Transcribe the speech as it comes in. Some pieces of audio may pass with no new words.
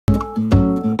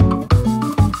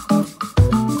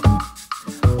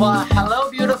Well,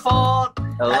 hello, beautiful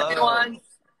Hello. everyone.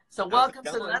 So How's welcome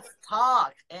it to going? Let's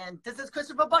Talk. And this is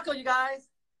Kristofer Buckle, you guys.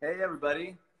 Hey,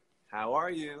 everybody. How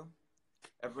are you?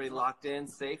 Everybody locked in,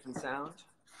 safe and sound?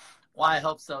 Well, I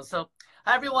hope so. So,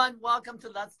 hi, everyone. Welcome to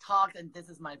Let's Talk. And this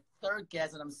is my third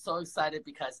guest. And I'm so excited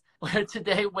because we're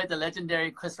today with the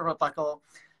legendary Kristofer Buckle.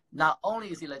 Not only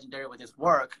is he legendary with his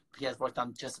work, he has worked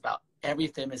on just about every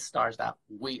famous stars that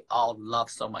we all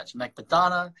love so much. Like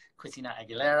Madonna, Christina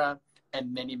Aguilera,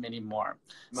 and many, many more.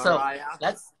 Mariah. So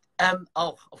let's,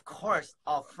 oh, of course,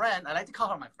 our friend, I like to call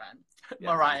her my friend,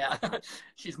 Yeah. Mariah.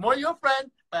 She's more your friend,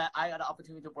 but I got an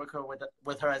opportunity to work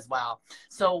with her as well.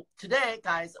 So today,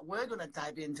 guys, we're going to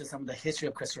dive into some of the history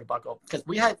of Kristofer Buckle because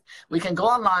we can go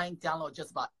online, download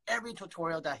just about every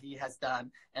tutorial that he has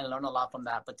done and learn a lot from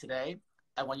that. But today,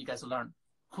 I want you guys to learn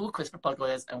who Kristofer Buckle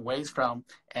is and where he's from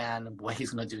and what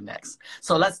he's going to do next.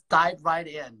 So let's dive right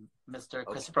in, Mr.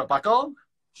 Okay. Kristofer Buckle.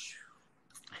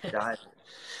 Got it.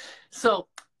 So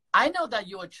I know that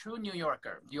you're a true New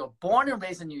Yorker. You were born and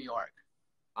raised in New York.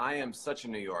 I am such a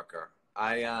New Yorker.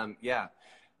 Yeah,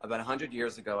 about 100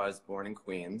 years ago, I was born in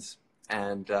Queens,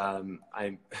 and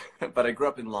but I grew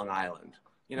up in Long Island.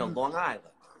 You know, Long Island.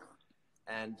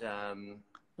 And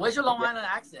Where's your Long Island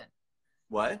accent?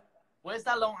 what? Where's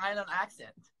that Long Island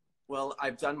accent? Well,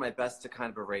 I've done my best to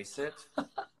kind of erase it.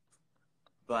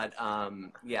 But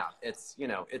yeah, it's, you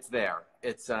know, it's there.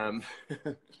 It's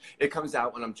it comes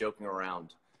out when I'm joking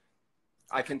around.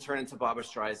 I can turn into Barbra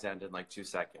Streisand in like 2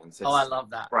 seconds. It's I love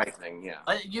that. frightening, yeah.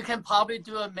 You can probably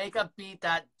do a makeup beat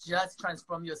that just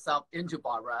transform yourself into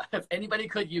Barbara. If anybody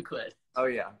could, you could. Oh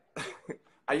yeah.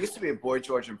 I used to be a Boy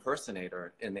George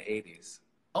impersonator in the 80s.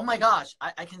 Oh my gosh,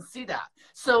 I can see that.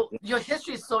 So your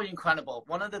history is so incredible.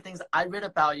 One of the things I read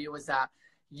about you is that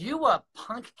you were a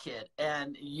punk kid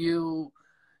and you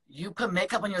put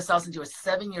makeup on yourself since you were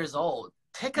 7 years old.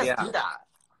 Take us through that.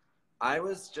 I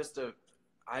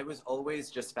was always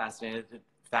just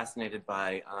fascinated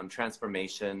by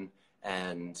transformation,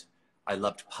 and I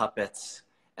loved puppets,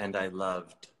 and I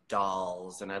loved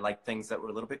dolls, and I liked things that were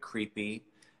a little bit creepy.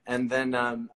 And then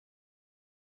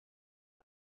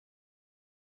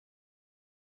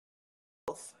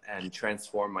and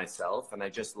transform myself, and I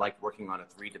just liked working on a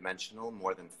three-dimensional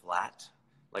more than flat.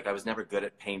 Like I was never good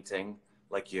at painting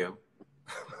like you.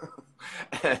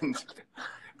 And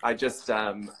I just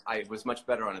I was much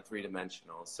better on a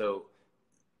three-dimensional. So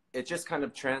it just kind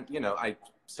of I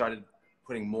started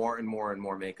putting more and more and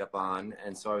more makeup on,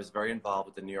 and so I was very involved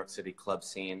with the New York City club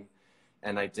scene.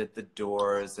 And I did the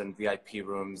doors and VIP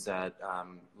rooms at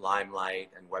Limelight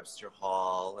and Webster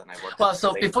Hall, and I worked. Well,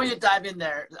 so before you dive in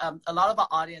there, a lot of our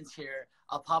audience here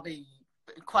are probably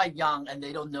quite young and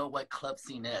they don't know what club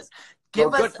scene is.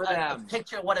 Give us a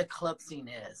picture of what a club scene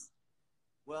is.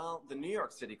 Well, the New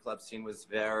York City club scene was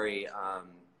very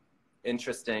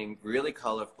interesting, really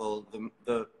colorful.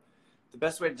 The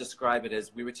best way to describe it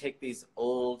is we would take these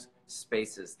old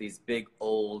spaces, these big,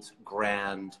 old,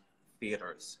 grand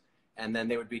theaters, and then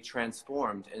they would be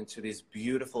transformed into these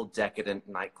beautiful, decadent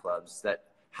nightclubs that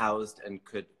housed and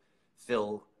could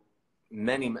fill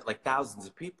many, like thousands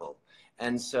of people.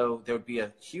 And so there would be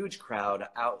a huge crowd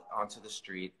out onto the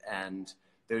street, and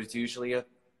there's usually a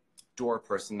door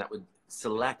person that would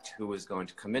select who was going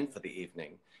to come in for the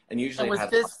evening. And usually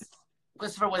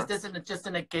Kristofer, was this just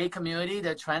in a gay community,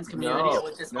 the trans community, or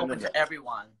was this open to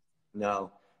everyone?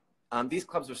 No. These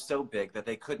clubs were so big that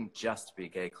they couldn't just be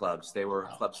gay clubs. They were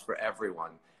clubs for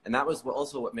everyone. And that was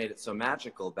also what made it so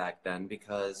magical back then,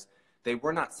 because they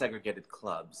were not segregated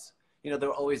clubs. You know, there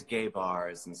were always gay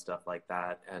bars and stuff like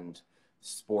that, and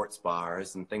sports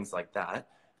bars and things like that.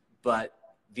 But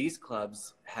these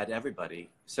clubs had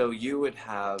everybody. So you would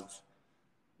have,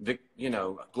 you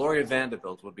know, Gloria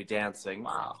Vanderbilt would be dancing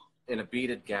in a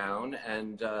beaded gown,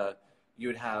 and you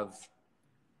would have,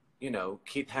 you know,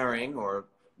 Keith Haring or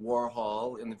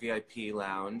Warhol in the VIP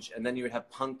lounge, and then you would have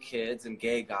punk kids and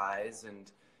gay guys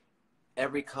and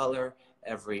every color,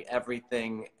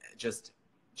 everything, just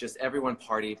everyone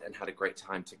partied and had a great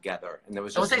time together. And there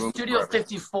was just Studio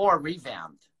 54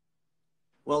 revamped.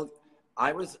 Well,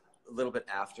 I was a little bit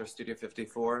after Studio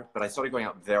 54, but I started going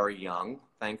out very young,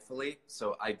 thankfully.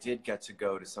 So I did get to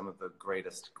go to some of the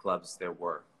greatest clubs there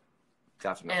were,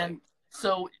 definitely. And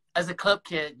so as a club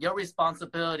kid, your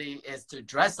responsibility is to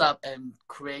dress up and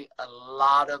create a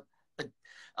lot of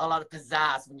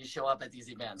pizzazz when you show up at these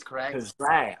events, correct?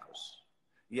 Pizzazz.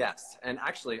 Yes. And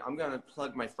actually, I'm going to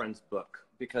plug my friend's book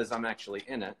because I'm actually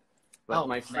in it. But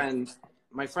my friend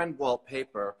Walt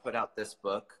Paper put out this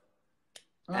book,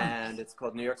 and it's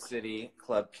called New York City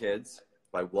Club Kids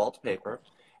by Walt Paper.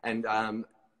 And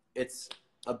it's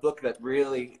a book that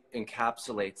really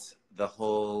encapsulates the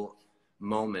whole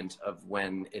moment of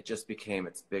when it just became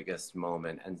its biggest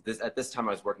moment. And at this time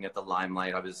I was working at the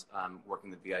Limelight. I was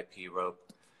working the VIP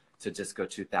rope to Disco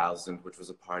 2000, which was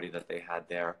a party that they had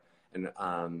there. And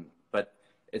but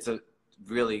it's a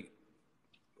really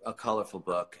a colorful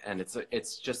book, and it's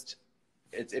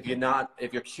if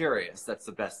you're curious, that's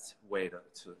the best way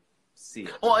to see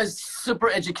it. Well, it's super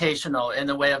educational in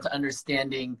the way of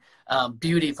understanding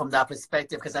beauty from that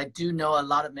perspective, because I do know a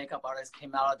lot of makeup artists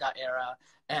came out of that era,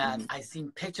 and I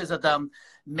seen pictures of them,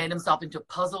 made themselves into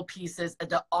puzzle pieces, and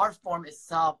the art form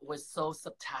itself was so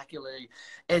spectacular.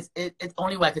 It's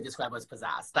only way I could describe it as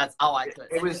pizzazz. That's all I could.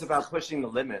 It was about pushing the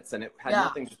limits, and it had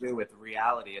nothing to do with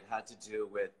reality. It had to do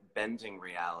with bending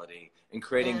reality and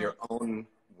creating your own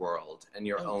world and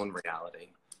your own reality.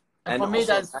 And for me,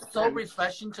 that's so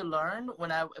refreshing to learn.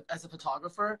 When as a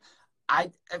photographer,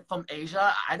 from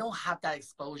Asia, I don't have that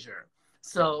exposure.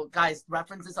 So guys,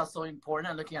 references are so important,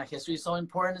 and looking at history is so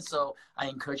important. So I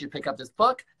encourage you to pick up this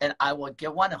book, and I will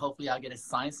get one, and hopefully I'll get a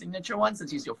signed signature one since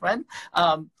he's your friend.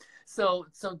 So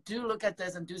do look at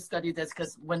this and do study this,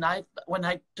 because when I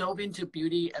dove into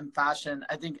beauty and fashion,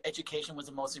 I think education was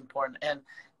the most important.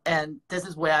 And this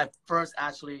is where I first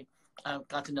actually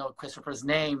got to know Kristofer's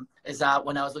name, is that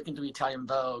when I was looking through Italian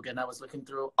Vogue, and I was looking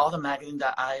through all the magazines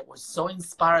that I was so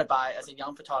inspired by as a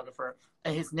young photographer,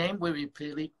 and his name would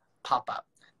repeatedly pop up.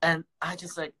 And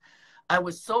I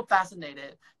was so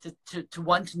fascinated to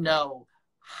want to know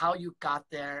how you got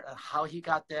there, and how he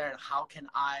got there, and how can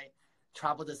I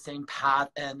travel the same path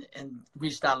and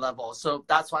reach that level. So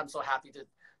that's why I'm so happy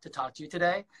to talk to you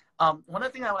today. One of the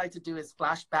things I would like to do is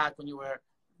flash back when you were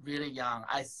really young.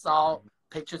 I saw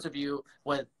pictures of you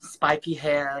with spiky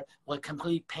hair, with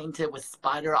completely painted with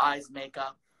spider eyes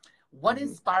makeup. What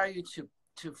inspired you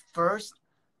to first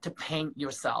to paint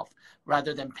yourself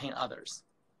rather than paint others?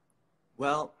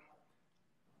 Well,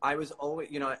 I was always,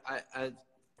 I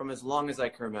from as long as I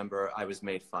can remember, I was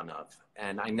made fun of,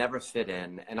 and I never fit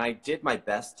in. And I did my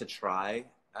best to try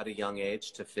at a young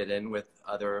age to fit in with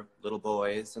other little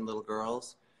boys and little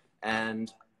girls.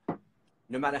 And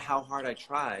no matter how hard I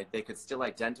tried, they could still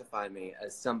identify me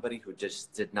as somebody who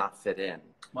just did not fit in.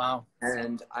 Wow.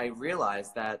 And I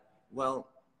realized that, well,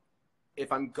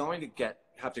 if I'm going to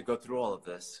have to go through all of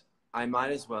this, I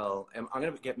might as well, I'm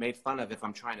going to get made fun of if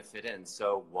I'm trying to fit in.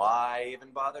 So why even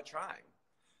bother trying?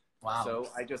 Wow. So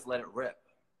I just let it rip.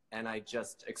 And I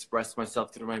just expressed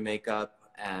myself through my makeup.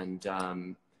 And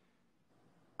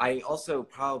I also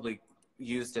probably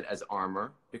used it as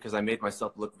armor, because I made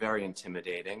myself look very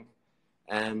intimidating.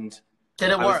 And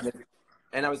did it work?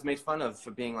 I was made fun of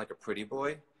for being like a pretty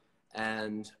boy,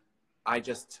 and I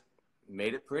just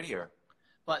made it prettier.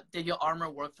 But did your armor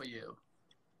work for you?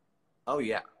 Oh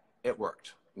yeah, it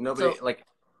worked. Nobody,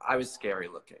 I was scary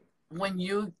looking. When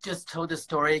you just told the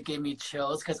story, it gave me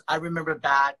chills, because I remember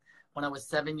back when I was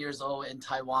 7 years old in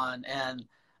Taiwan, and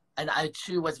I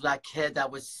too was that kid that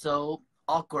was so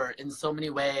awkward in so many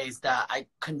ways that I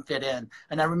couldn't fit in.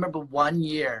 And I remember one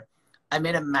year I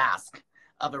made a mask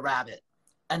of a rabbit,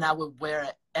 and I would wear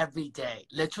it every day,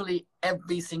 literally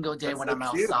every single day. That's when I'm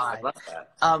cute. outside. I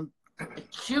love that.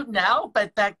 Cute now,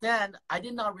 but back then I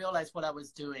did not realize what I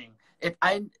was doing. If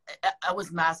I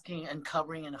was masking and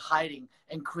covering and hiding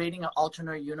and creating an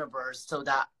alternate universe so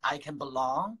that I can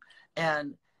belong,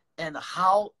 and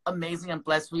how amazing and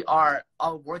blessed we are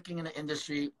working in the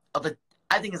industry of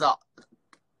I think it's a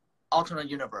alternate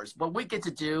universe. What we get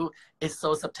to do is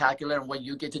so spectacular, and what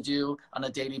you get to do on a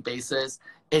daily basis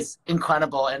is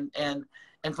incredible. And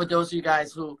for those of you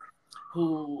guys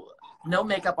who know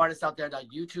makeup artists out there, that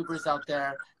YouTubers out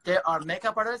there are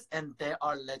makeup artists, and there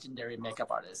are legendary makeup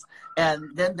artists, and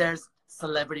then there's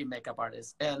celebrity makeup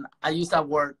artists. And I use that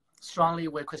word strongly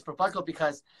with Kristofer Buckle,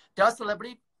 because there are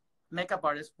celebrity makeup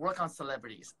artists work on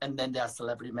celebrities, and then there are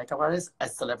celebrity makeup artists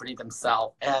as celebrity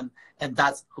themselves, and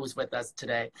that's who's with us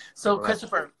today. So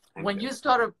Kristofer, when you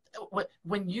started,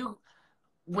 when you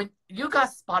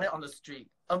got spotted on the street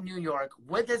of New York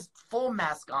with this full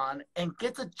mask on and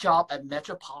gets a job at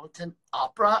Metropolitan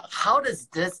Opera, how does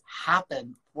this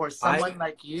happen for someone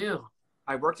like you?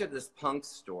 I worked at this punk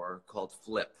store called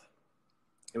Flip.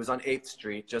 It was on 8th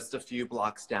Street, just a few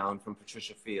blocks down from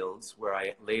Patricia Fields, where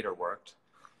I later worked.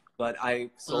 But I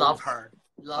love her.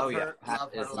 Love her. Pat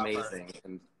is amazing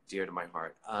and dear to my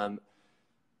heart.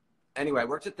 Anyway, I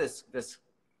worked at this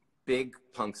big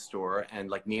punk store,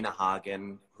 and like Nina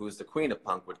Hagen, who's the queen of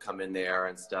punk, would come in there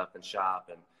and stuff and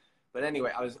shop. But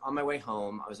anyway, I was on my way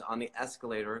home. I was on the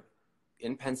escalator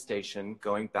in Penn Station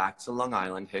going back to Long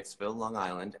Island, Hicksville, Long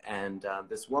Island, and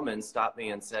this woman stopped me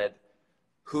and said,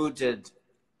 "Who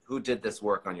who did this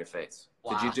work on your face?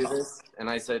 Wow. Did you do this? And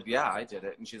I said, yeah, I did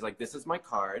it. And she's like, this is my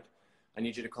card. I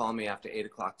need you to call me after 8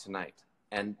 o'clock tonight.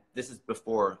 And this is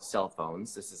before cell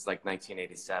phones. This is like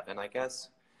 1987, I guess.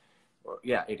 Or,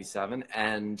 yeah, 87.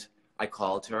 And I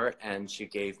called her, and she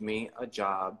gave me a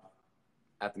job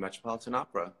at the Metropolitan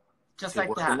Opera. Just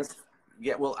like that?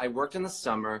 Yeah, well, I worked in the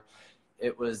summer.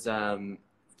 It was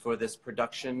for this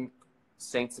production,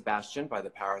 Saint Sebastian by the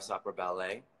Paris Opera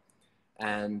Ballet.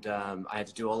 And I had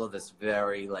to do all of this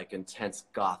very like intense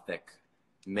Gothic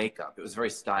makeup. It was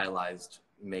very stylized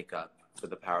makeup for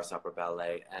the Paris Opera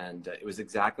Ballet. And it was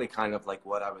exactly kind of like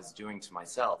what I was doing to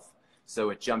myself. So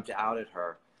it jumped out at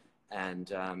her. And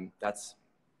that's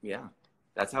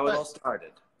how it all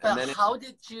started. And then how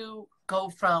did you go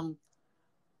from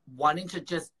wanting to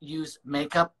just use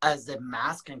makeup as a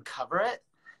mask and cover it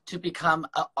to become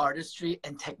an artistry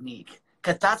and technique?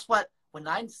 Because that's what, when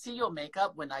I see your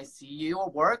makeup, when I see your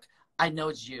work, I know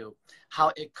it's you.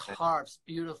 How it carves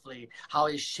beautifully, how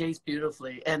it shapes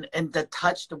beautifully. And the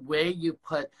touch, the way you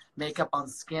put makeup on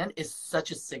skin is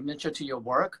such a signature to your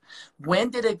work. When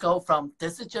did it go from,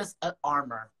 this is just an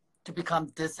armor, to become,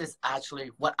 this is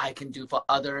actually what I can do for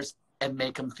others and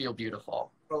make them feel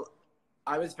beautiful? Well,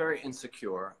 I was very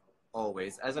insecure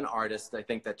always. As an artist, I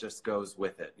think that just goes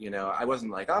with it. You know, I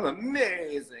wasn't like, I'm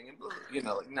amazing. And, you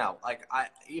know, no, like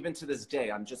even to this day,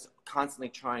 I'm just constantly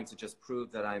trying to just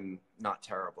prove that I'm not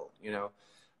terrible, you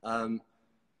know.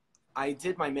 I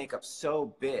did my makeup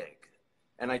so big,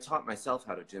 and I taught myself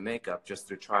how to do makeup just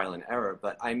through trial and error,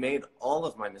 but I made all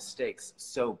of my mistakes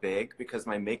so big because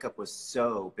my makeup was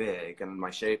so big, and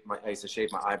I used to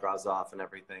shave my eyebrows off and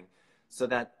everything, so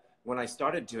that when I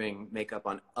started doing makeup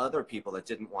on other people that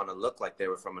didn't want to look like they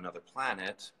were from another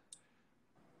planet,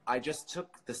 I just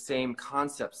took the same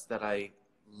concepts that I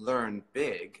learned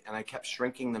big, and I kept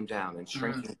shrinking them down and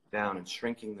shrinking them down and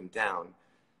shrinking them down.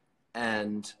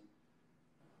 And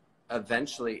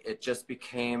eventually it just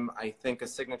became, I think, a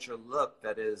signature look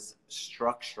that is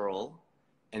structural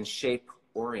and shape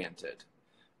oriented.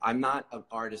 I'm not an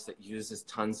artist that uses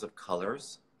tons of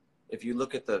colors. If you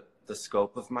look at the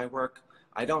scope of my work,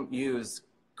 I don't use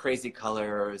crazy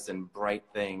colors and bright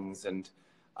things, and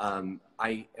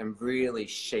I am really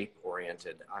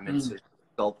shape-oriented. I'm into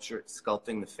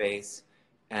sculpting the face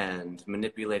and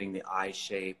manipulating the eye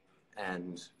shape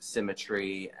and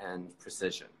symmetry and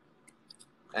precision.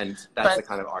 And that's the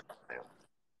kind of art I am.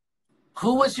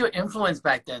 Who was your influence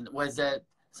back then? Was it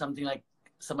somebody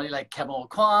like Kevin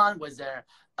O'Quan? Was there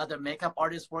other makeup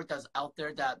artist work that's out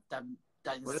there that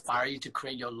inspire you to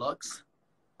create your looks?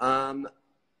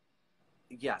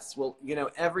 Yes. Well, you know,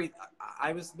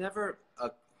 I was never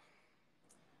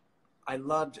I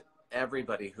loved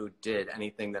everybody who did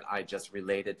anything that I just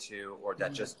related to or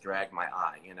that just dragged my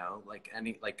eye, you know,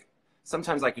 like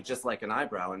sometimes I could just like an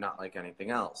eyebrow and not like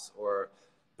anything else,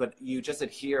 but you just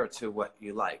adhere to what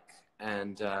you like.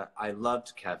 And I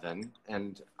loved Kevin,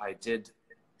 and I did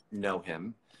know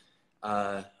him.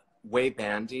 Way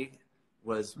Bandy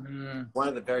was one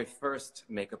of the very first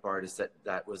makeup artists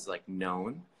that was like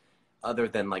known, other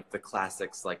than like the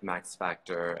classics like Max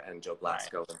Factor and Joe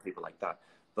Blasco and people like that.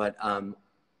 But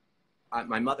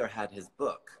my mother had his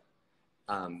book,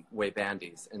 Way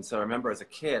Bandy's. And so I remember as a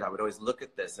kid, I would always look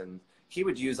at this, and he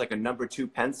would use like a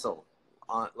 #2 pencil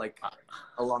on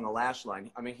along a lash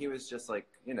line. I mean, he was just like,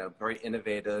 you know, very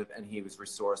innovative, and he was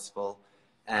resourceful.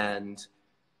 And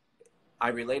I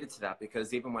related to that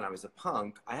because even when I was a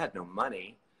punk, I had no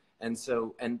money. And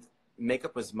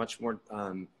makeup was much more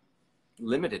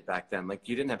limited back then. Like,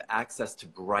 you didn't have access to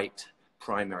bright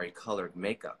primary colored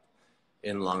makeup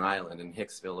in Long Island and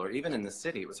Hicksville, or even in the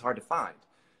city. It was hard to find.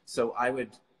 So I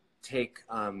would take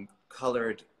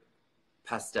colored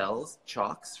pastels,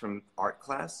 chalks from art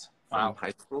class from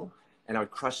high school, and I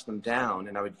would crush them down,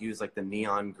 and I would use like the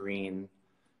neon green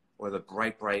or the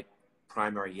bright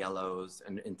primary yellows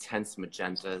and intense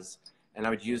magentas, and I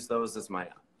would use those as my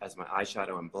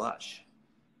eyeshadow and blush.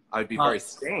 I would be very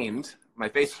stained. My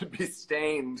face would be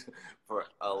stained for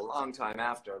a long time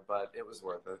after, but it was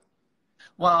worth it.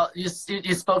 Well, you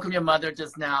spoke of your mother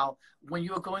just now. When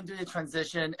you were going through the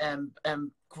transition and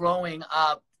growing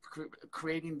up,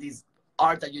 creating these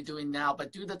art that you're doing now,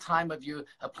 but through the time of you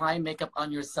applying makeup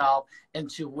on yourself and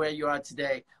to where you are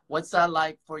today, what's that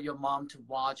like for your mom to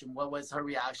watch, and what was her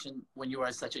reaction when you were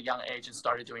at such a young age and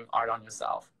started doing art on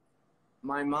yourself?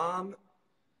 My mom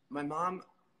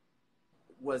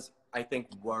was, I think,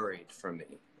 worried for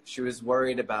me. She was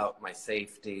worried about my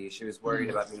safety. She was worried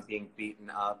about me being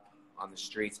beaten up on the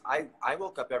streets. I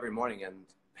woke up every morning and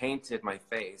painted my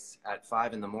face at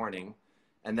 5 in the morning,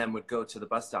 and then would go to the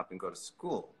bus stop and go to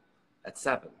school at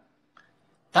 7.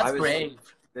 That's brave.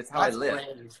 That's how I That's lived.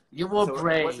 brave. You were So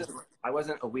brave. I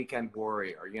wasn't a weekend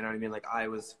warrior, you know what I mean? Like I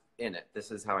was in it.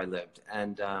 This is how I lived.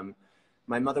 And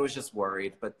my mother was just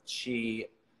worried, but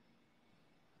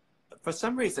for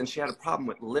some reason, she had a problem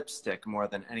with lipstick more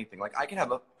than anything. Like I could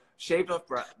have a shaved off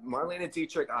Marlene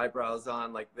Dietrich eyebrows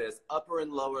on like this, upper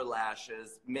and lower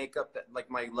lashes, makeup that like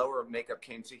my lower makeup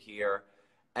came to here.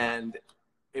 And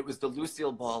it was the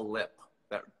Lucille Ball lip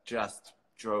that just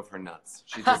drove her nuts.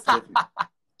 She just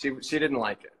didn't, she didn't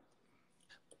like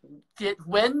it.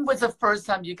 When was the first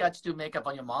time you got to do makeup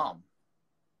on your mom?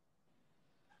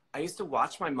 I used to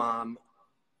watch my mom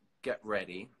get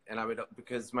ready, and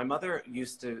because my mother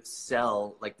used to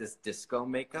sell like this disco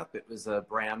makeup. It was a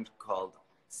brand called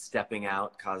Stepping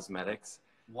Out Cosmetics.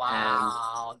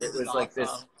 Wow, and it was like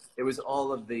this, it was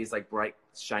all of these like bright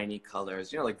shiny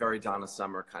colors, you know, like very Donna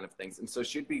Summer kind of things. And so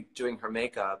she'd be doing her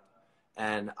makeup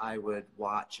and I would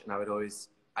watch, and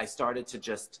I started to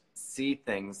just see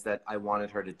things that I wanted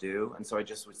her to do, and so I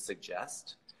just would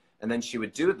suggest, and then she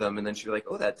would do them, and then she'd be like,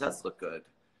 oh, that does look good.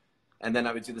 And then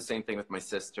I would do the same thing with my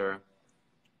sister.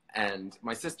 And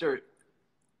my sister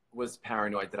was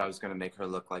paranoid that I was going to make her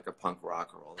look like a punk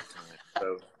rocker all the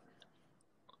time.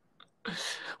 So,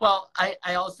 well,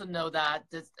 I also know that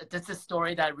this is a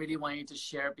story that I really want you to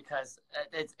share, because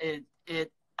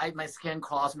my skin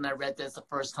crawls when I read this the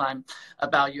first time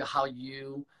about you, how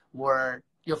you were,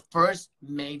 your first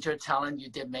major talent you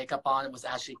did makeup on was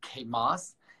actually Kate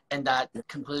Moss, and that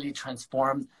completely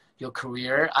transformed your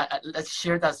career. Let's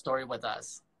share that story with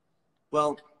us.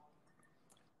 Well,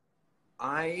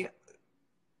 I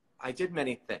did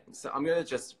many things. So I'm going to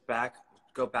just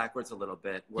go backwards a little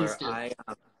bit, where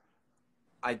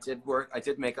I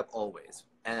did makeup always.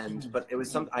 But it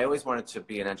was I always wanted to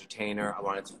be an entertainer. I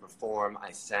wanted to perform. I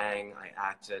sang, I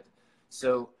acted.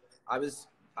 So I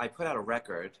put out a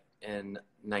record in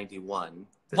 91.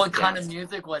 What kind of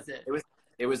music was it?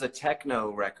 It was a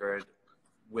techno record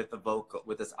with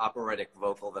this operatic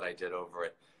vocal that I did over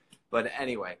it. But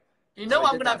anyway. You know,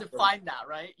 I'm going to have to find that,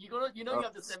 right? You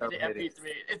have to send me the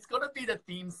MP3. It's going to be the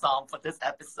theme song for this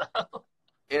episode.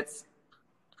 It's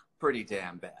pretty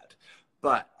damn bad.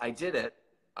 But I did it.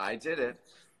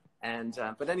 And,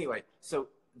 but anyway, so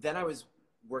then I was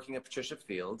working at Patricia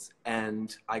Fields,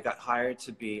 and I got hired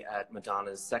to be at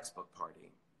Madonna's sex book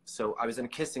party. So I was in a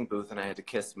kissing booth, and I had to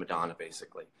kiss Madonna,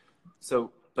 basically.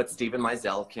 So, but Stephen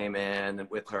Meisel came in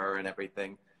with her and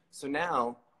everything. So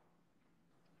now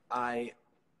I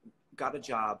got a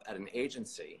job at an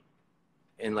agency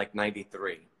in like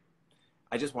 93.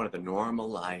 I just wanted the normal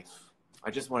life.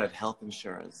 I just wanted health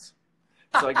insurance.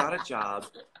 So I got a job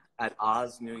at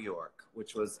Oz, New York,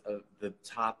 which was the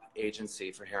top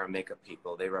agency for hair and makeup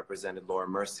people. They represented Laura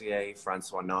Mercier,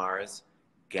 Francois Nars,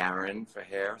 Garin for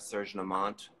hair, Serge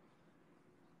Lamont,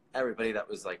 everybody that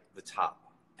was like the top.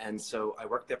 And so I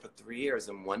worked there for 3 years,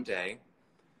 and one day,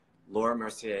 Laura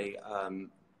Mercier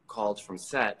called from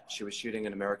set. She was shooting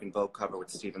an American Vogue cover with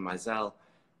Stephen Meisel,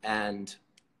 and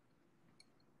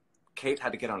Kate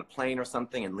had to get on a plane or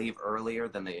something and leave earlier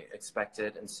than they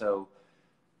expected. And so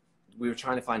we were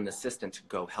trying to find an assistant to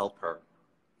go help her,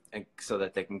 and so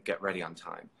that they can get ready on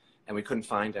time. And we couldn't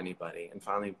find anybody. And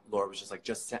finally, Laura was just like,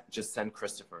 just send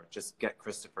Kristofer. Just get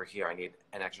Kristofer here. I need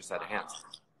an extra set of hands.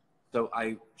 So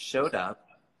I showed up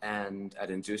at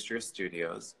Industrial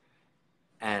Studios,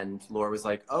 and Laura was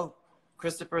like, oh,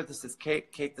 Kristofer, this is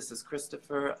Kate. Kate, this is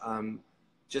Kristofer.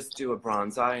 Just do a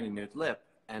bronze eye and a nude lip.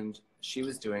 And she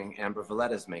was doing Amber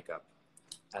Valletta's makeup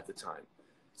at the time.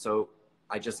 So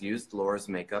I just used Laura's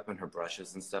makeup and her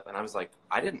brushes and stuff. And I was like,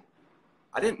 I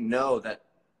didn't know that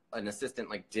an assistant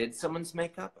like did someone's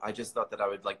makeup. I just thought that I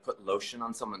would like put lotion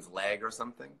on someone's leg or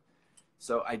something.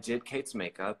 So I did Kate's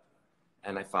makeup,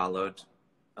 and I followed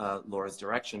Laura's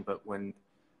direction. But when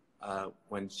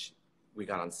we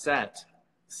got on set,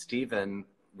 Stephen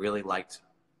really liked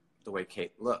the way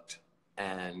Kate looked,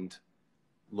 and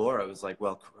Laura was like,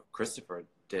 well, Kristofer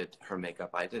did her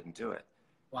makeup. I didn't do it.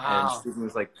 Wow. And Stephen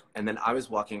was like, and then I was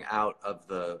walking out of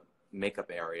the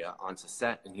makeup area onto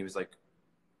set, and he was like,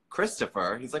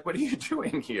 Kristofer? He's like, what are you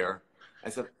doing here? I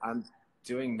said, I'm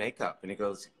doing makeup. And he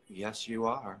goes, yes, you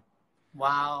are.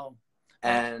 Wow.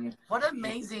 And what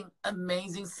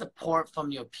amazing support from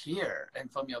your peer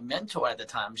and from your mentor at the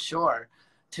time, sure,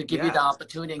 to give you the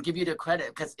opportunity and give you the credit.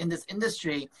 Because in this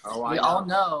industry, we all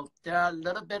know there are a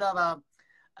little bit of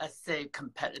I say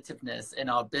competitiveness in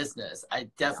our business. I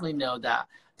definitely know that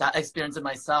experience in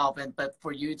myself. But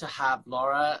for you to have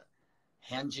Laura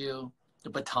hand you the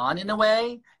baton in a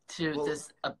way to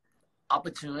this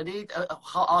opportunity,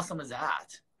 how awesome is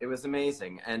that? It was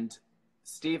amazing. And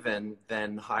Stephen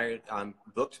then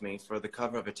booked me for the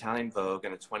cover of Italian Vogue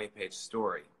and a 20-page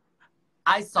story.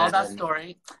 I saw that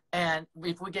story, and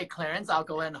if we get clearance, I'll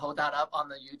go ahead and hold that up on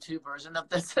the YouTube version of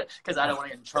this because I don't want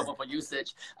to get in trouble for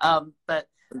usage. But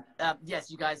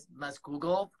yes, you guys must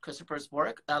Google Kristofer's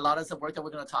work. A lot of the work that we're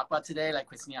going to talk about today, like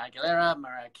Christina Aguilera,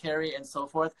 MariahCarey, and so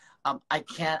forth, I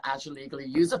can't actually legally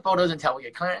use the photos until we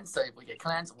get clearance. So if we get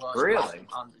clearance, we'll really?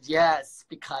 Yes,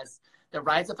 because the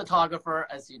rights of photographer,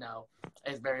 as you know,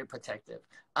 is very protective.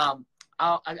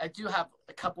 I do have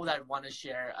a couple that I want to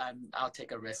share, and I'll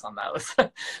take a risk on those.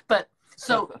 But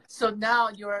so now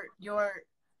you're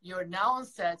now on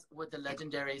set with the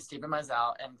legendary Steven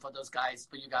Meisel, and for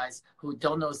you guys who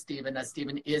don't know Steven, that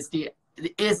Steven is the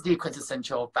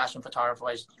quintessential fashion photographer who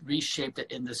has reshaped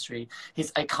the industry.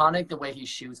 He's iconic the way he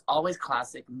shoots, always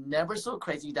classic, never so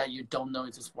crazy that you don't know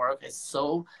it's his work. It's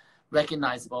so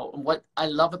recognizable. And what I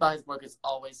love about his work is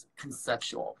always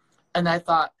conceptual. And I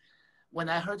thought, when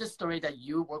I heard the story that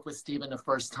you worked with Steven the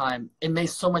first time, it made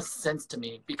so much sense to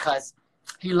me because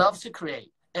he loves to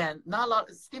create. And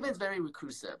Steven's very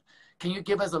reclusive. Can you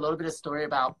give us a little bit of story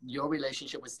about your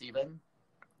relationship with Steven?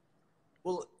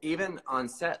 Well, even on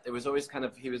set, it was always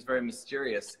he was very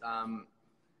mysterious.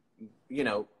 You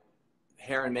know,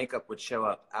 hair and makeup would show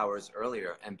up hours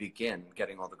earlier and begin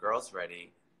getting all the girls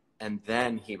ready. And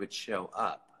then he would show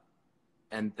up.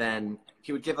 And then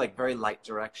he would give like very light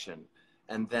direction.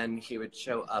 And then he would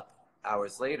show up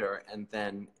hours later and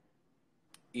then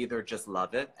either just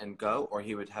love it and go, or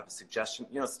he would have a suggestion.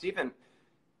 You know, Steven,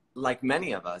 like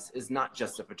many of us, is not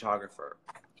just a photographer.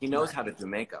 He knows how to do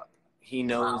makeup. He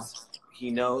knows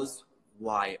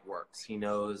why it works. He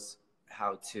knows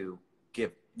how to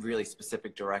give really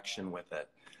specific direction with it.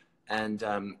 And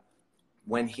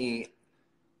when he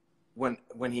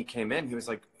came in, he was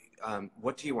like,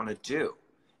 what do you want to do?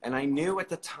 And I knew at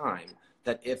the time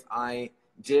that if I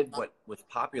did what was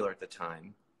popular at the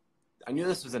time, I knew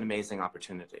this was an amazing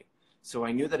opportunity. So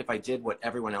I knew that if I did what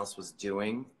everyone else was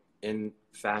doing in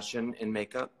fashion, in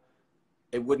makeup,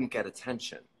 it wouldn't get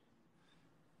attention.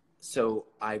 So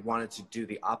I wanted to do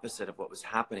the opposite of what was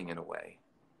happening in a way,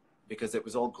 because it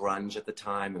was all grunge at the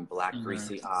time and black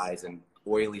greasy eyes and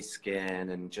oily skin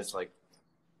and just like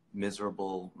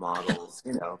miserable models,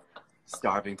 you know,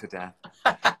 starving to death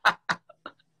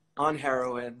on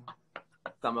heroin,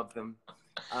 some of them.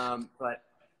 But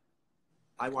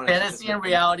I wanted fantasy and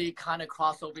reality kind of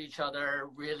cross over each other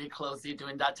really closely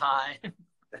during that time.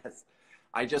 Yes.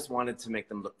 I just wanted to make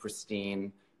them look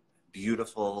pristine,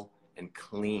 beautiful, and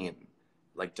clean,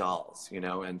 like dolls, you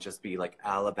know, and just be like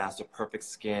alabaster, perfect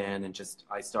skin. And just,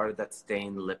 I started that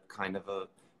stained lip kind of a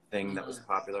thing that was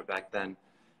popular back then.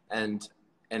 And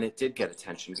it did get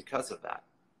attention because of that,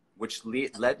 which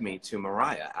led me to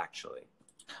Mariah, actually.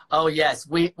 Oh, yes.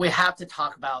 We have to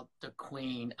talk about the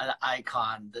queen, the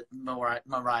icon, the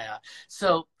Mariah.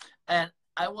 So, and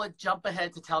I will jump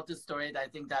ahead to tell this story that I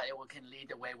think that can lead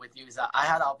the way with you. Is that I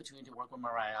had the opportunity to work with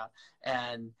Mariah,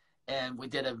 and we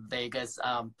did a Vegas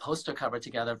poster cover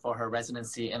together for her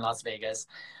residency in Las Vegas.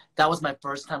 That was my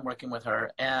first time working with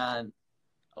her, and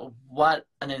what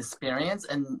an experience,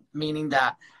 and meaning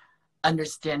that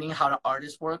understanding how the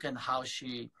artists work and how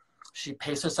she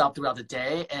paced herself throughout the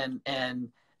day, and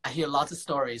I hear lots of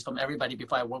stories from everybody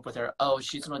before I work with her. Oh,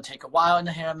 she's going to take a while in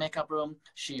the hair and makeup room.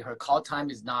 Her call time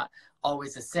is not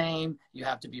always the same. You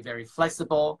have to be very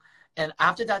flexible. And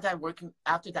after that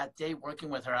day working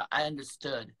with her, I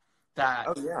understood that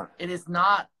it is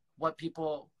not what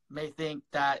people may think,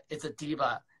 that it's a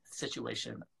diva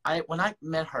situation. When I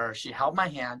met her, she held my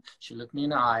hand, she looked me in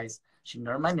the eyes, she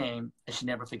learned my name, and she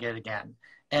never forget again.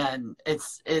 And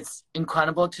it's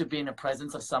incredible to be in the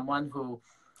presence of someone who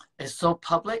is so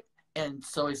public and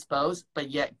so exposed, but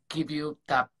yet give you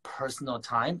that personal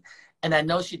time. And I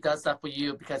know she does that for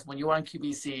you, because when you were on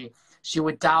QVC, she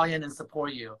would dial in and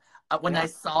support you. When I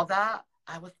saw that,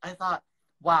 I thought,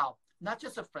 wow, not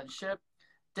just a friendship.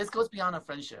 This goes beyond a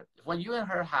friendship. What you and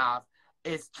her have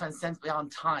is transcends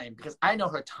beyond time, because I know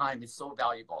her time is so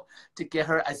valuable. To get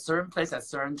her at a certain place at a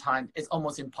certain time is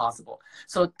almost impossible.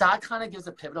 So that kind of gives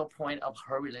a pivotal point of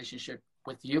her relationship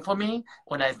with you for me,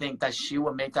 when I think that she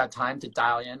will make that time to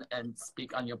dial in and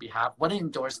speak on your behalf. What an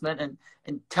endorsement.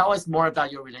 And tell us more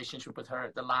about your relationship with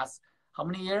her the last, how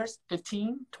many years?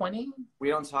 15, 20? We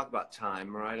don't talk about time.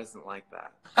 Mariah doesn't like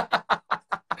that.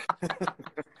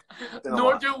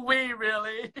 Nor do we,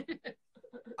 really.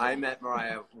 I met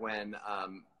Mariah when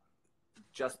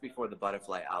just before the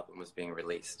Butterfly album was being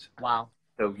released. Wow.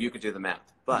 So you could do the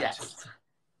math. But yes,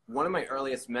 one of my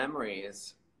earliest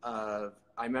memories,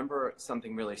 I remember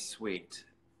something really sweet.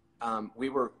 We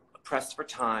were pressed for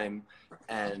time,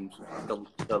 and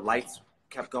the lights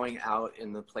kept going out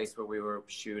in the place where we were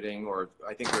shooting, or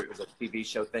I think it was a TV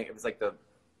show thing. It was like the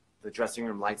dressing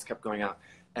room lights kept going out,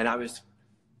 and I was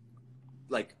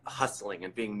like hustling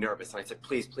and being nervous. And I said,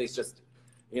 please, just,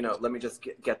 you know, let me just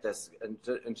get this.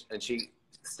 And she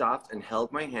stopped and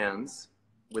held my hands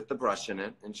with the brush in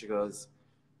it. And she goes,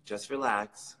 just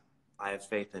relax. I have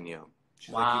faith in you.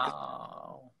 She's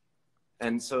wow. Like,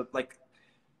 and so like,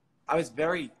 I was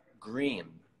very green,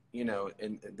 you know,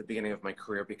 in the beginning of my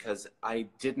career, because I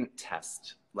didn't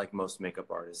test like most makeup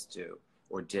artists do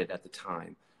or did at the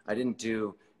time. I didn't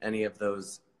do any of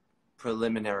those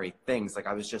preliminary things. Like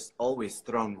I was just always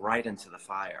thrown right into the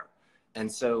fire.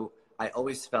 And so I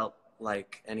always felt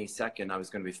like any second I was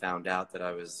going to be found out that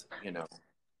I was, you know,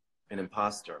 an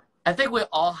imposter. I think we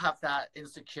all have that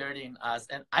insecurity in us,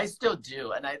 and I still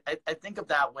do. And I think of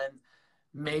that when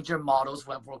major models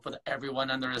who have worked with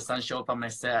everyone under the sun show up on my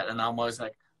set, and I'm always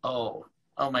like, oh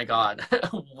my God,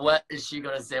 what is she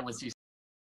going to say when she's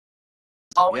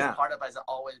always part of us,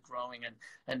 always growing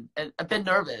and a bit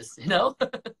nervous, you know?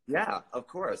 Yeah, of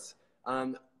course.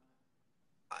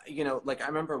 You know, like I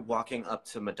remember walking up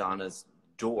to Madonna's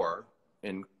door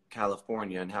in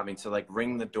California and having to like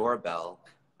ring the doorbell.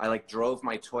 I like drove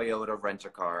my Toyota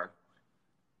rent-a-car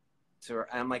to her,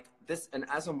 and I'm like, this, and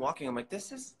as I'm walking, I'm like,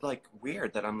 this is like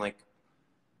weird that I'm like,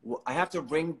 well, I have to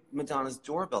ring Madonna's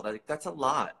doorbell. Like, that's a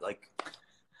lot. Like,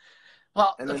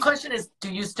 well, the question is,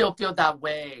 do you still feel that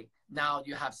way now?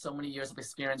 You have so many years of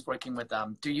experience working with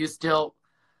them. Do you still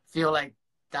feel like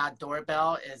that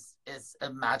doorbell is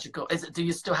a magical? Do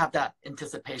you still have that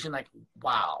anticipation? Like,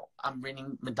 wow, I'm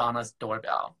ringing Madonna's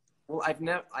doorbell. Well,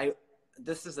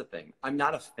 this is the thing. I'm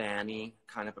not a fanny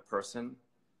kind of a person.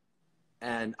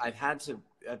 And I've had to,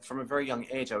 from a very young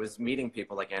age, I was meeting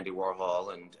people like Andy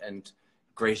Warhol and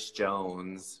Grace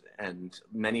Jones and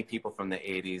many people from the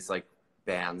 80s, like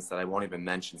bands that I won't even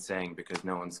mention saying because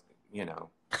no one's, you know,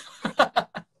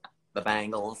 the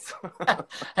Bangles.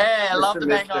 Hey, I love the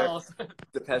Bangles.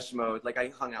 Depeche Mode. Like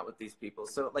I hung out with these people.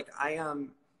 So like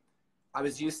I'm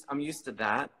used to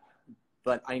that,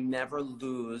 but I never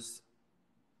lose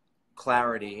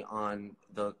clarity on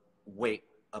the weight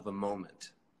of a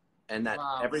moment, and that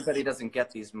everybody doesn't get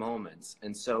these moments.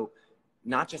 And so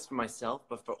not just for myself,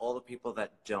 but for all the people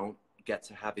that don't get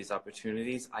to have these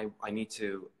opportunities, I need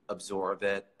to absorb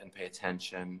it and pay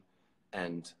attention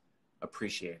and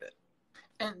appreciate it.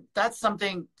 And that's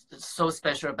something so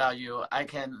special about you. I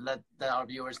can let our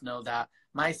viewers know that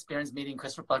my experience meeting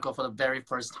Kristofer Buckle for the very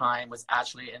first time was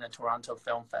actually in a Toronto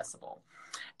Film Festival.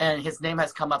 And his name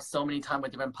has come up so many times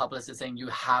with different publicists saying, you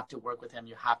have to work with him,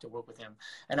 you have to work with him.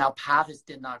 And our paths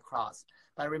did not cross.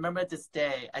 But I remember this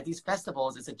day, at these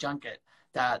festivals, it's a junket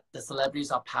that the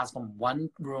celebrities are passed from one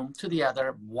room to the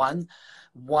other, one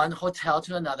hotel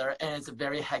to another, and it's a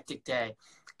very hectic day.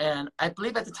 And I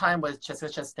believe at the time was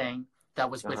Jessica Chastain that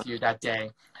was with you that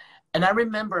day. And I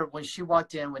remember when she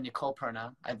walked in with Nicole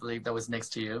Perna, I believe that was next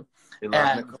to you.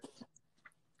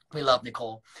 We love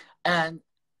Nicole. And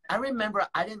I remember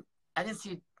I didn't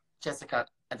see Jessica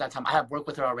at that time. I had worked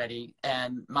with her already,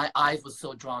 and my eyes were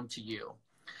so drawn to you.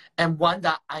 And one,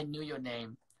 that I knew your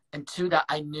name, and two, that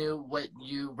I knew what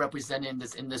you represent in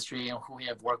this industry and who you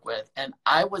have worked with. And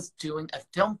I was doing a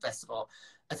film festival.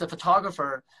 As a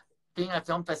photographer, being at a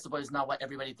film festival is not what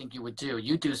everybody think you would do.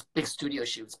 You do big studio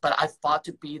shoots, but I fought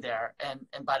to be there. And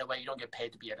by the way, you don't get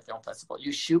paid to be at a film festival.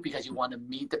 You shoot because you want to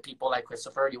meet the people like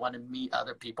Kristofer. You want to meet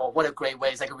other people. What a great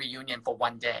way. It's like a reunion for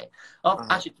one day. Oh,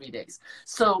 actually 3 days.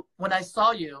 So when I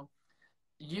saw you,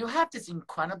 you have this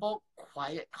incredible,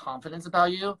 quiet confidence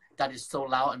about you that is so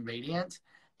loud and radiant.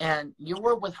 And you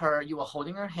were with her, you were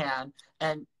holding her hand,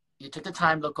 and you took the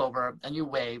time to look over, and you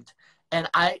waved. And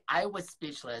I was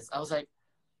speechless. I was like,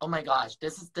 oh my gosh,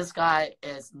 this guy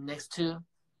is next to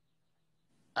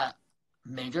a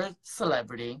major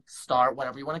celebrity, star,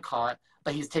 whatever you want to call it,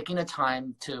 but he's taking the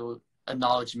time to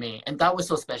acknowledge me. And that was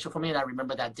so special for me. And I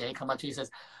remember that day come up to you and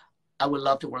says, I would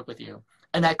love to work with you.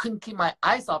 And I couldn't keep my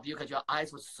eyes off you because your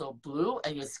eyes were so blue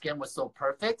and your skin was so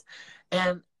perfect.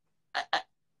 And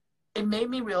it made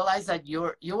me realize that you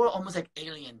were almost like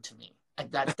alien to me.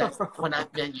 Like that when I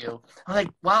met you, I'm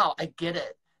like, wow, I get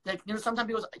it. Like, you know, sometimes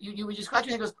people, you would just scratch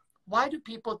your head and goes, why do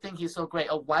people think he's so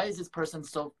great? Or why is this person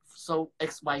so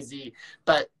XYZ?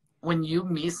 But when you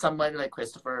meet somebody like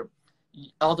Kristofer,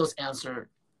 all those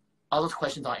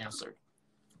questions are answered.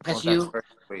 Because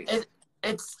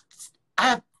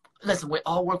listen, we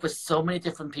all work with so many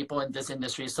different people in this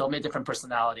industry, so many different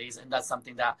personalities. And that's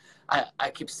something that I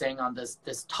keep saying on this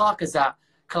talk, is that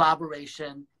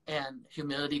collaboration and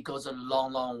humility goes a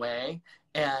long, long way.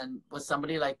 And with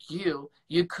somebody like you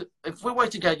could, if we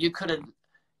worked together, you could have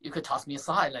you could toss me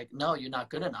aside, like, no, you're not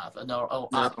good enough. No, oh,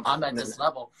 No, I'm at no, this no.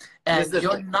 level. And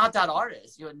you're Thing. not that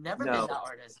artist. You've never been No. that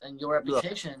artist. And your Look,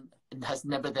 reputation has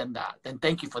never been that. And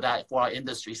thank you for that, for our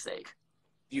industry's sake.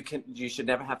 you should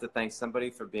never have to thank somebody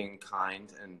for being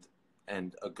kind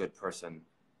and a good person.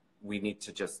 We need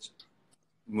to just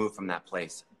move from that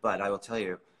place. But I will tell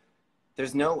you,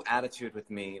 there's no attitude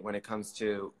with me when it comes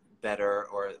to better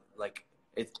or like,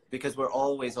 it's because we're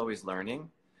always learning.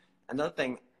 Another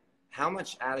thing, how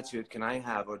much attitude can I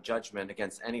have or judgment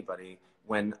against anybody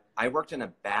when I worked in a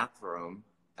bathroom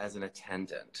as an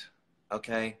attendant?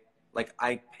 Okay, like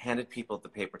I handed people the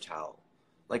paper towel,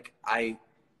 like I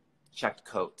checked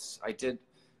coats, I did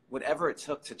whatever it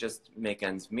took to just make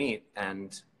ends meet.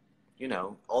 And you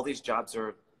know, all these jobs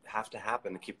have to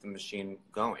happen to keep the machine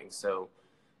going. So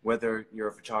whether you're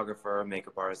a photographer, a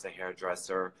makeup artist, a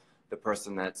hairdresser, the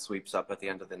person that sweeps up at the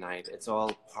end of the night, it's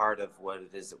all part of what it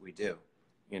is that we do.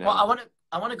 You know? Well,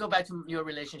 I want to go back to your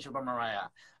relationship with Mariah.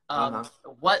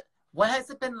 What has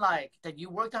it been like that you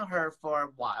worked on her for a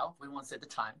while? We won't say the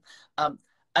time.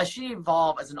 As she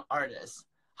evolved as an artist,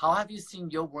 how have you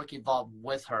seen your work evolve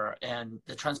with her and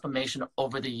the transformation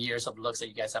over the years of looks that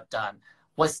you guys have done?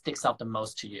 What sticks out the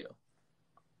most to you?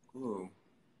 Ooh,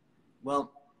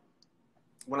 well,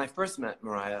 when I first met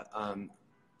Mariah,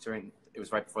 it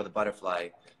was right before the Butterfly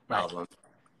album,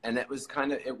 and it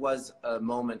was a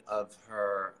moment of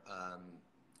her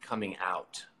coming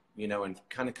out, you know, and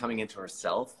kind of coming into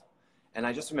herself. And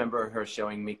I just remember her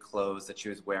showing me clothes that she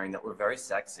was wearing that were very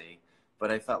sexy,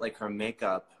 but I felt like her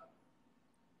makeup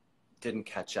didn't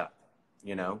catch up,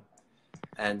 you know?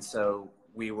 And so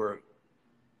we were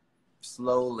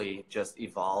slowly just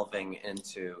evolving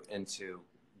into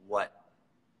what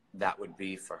that would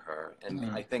be for her. And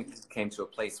I think it came to a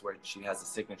place where she has a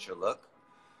signature look.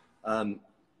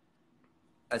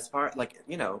 As far, like,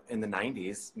 you know, in the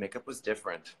 90s, makeup was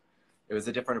different. It was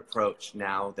a different approach.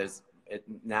 Now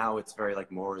now it's very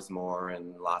like more is more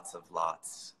and lots of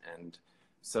lots. And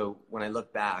so when I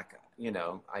look back, you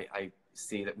know, I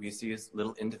see that we used to use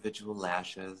little individual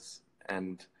lashes,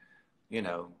 and, you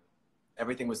know,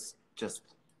 everything was just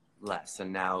less.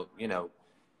 And now, you know,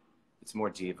 it's more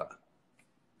diva.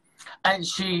 And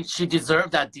she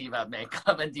deserved that diva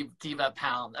makeup and diva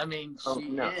pound. I mean,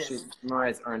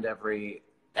 Mariah's earned everything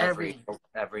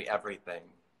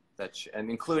that and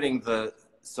including the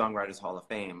Songwriters Hall of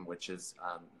Fame, which is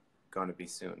going to be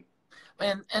soon.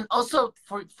 And also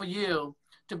for you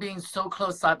to being so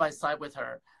close side by side with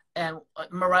her. And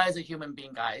Mariah's a human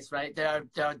being, guys, right? There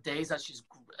are days that she's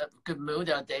good mood.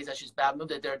 There are days that she's bad mood.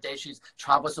 There are days she's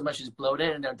traveled so much she's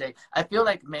bloated. And there are days, I feel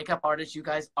like makeup artists, you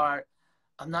guys are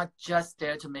not just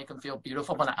there to make them feel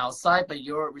beautiful on the outside, but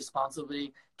your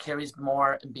responsibility carries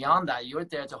more beyond that. You're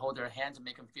there to hold their hand to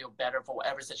make them feel better for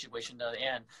whatever situation they're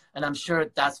in. And I'm sure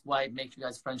that's why it makes you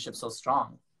guys' friendship so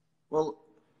strong. Well,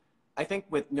 I think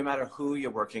with no matter who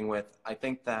you're working with, I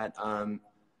think that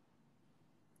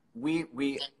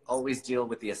we always deal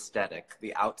with the aesthetic,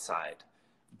 the outside,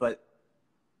 but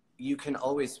you can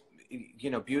always, you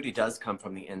know, beauty does come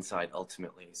from the inside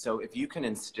ultimately. So if you can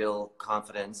instill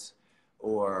confidence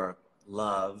or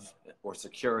love or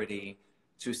security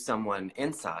to someone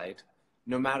inside,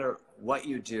 no matter what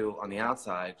you do on the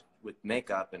outside with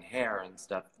makeup and hair and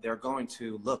stuff, they're going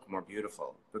to look more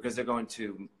beautiful because they're going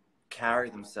to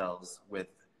carry themselves with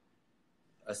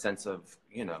a sense of,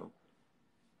 you know,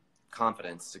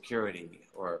 confidence, security,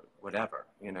 or whatever,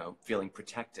 you know, feeling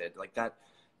protected like that.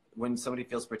 When somebody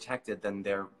feels protected, then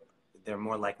they're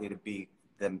more likely to be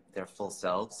their full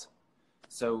selves.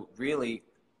 So really,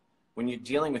 when you're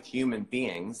dealing with human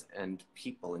beings and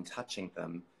people and touching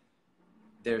them,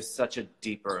 there's such a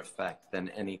deeper effect than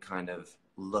any kind of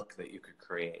look that you could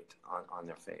create on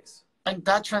their face. And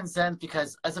that transcends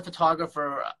because as a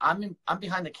photographer, I'm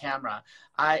behind the camera.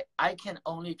 I can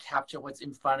only capture what's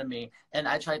in front of me, and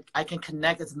I can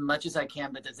connect as much as I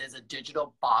can. But there's a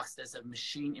digital box, there's a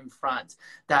machine in front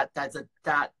that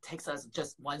takes us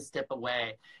just one step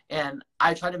away. And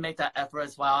I try to make that effort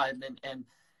as well,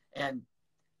 and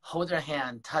hold their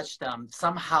hand, touch them,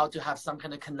 somehow to have some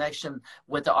kind of connection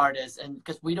with the artist. And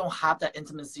because we don't have that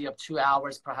intimacy of 2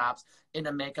 hours perhaps in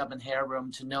a makeup and hair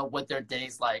room to know what their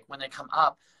day's like. When they come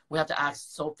up, we have to act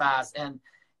so fast.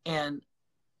 And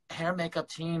hair makeup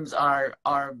teams are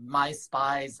my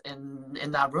spies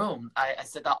in that room. I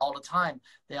said that all the time.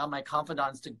 They are my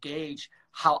confidants to gauge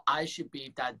how I should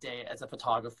be that day as a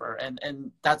photographer.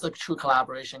 And that's a true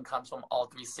collaboration, comes from all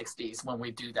 360s when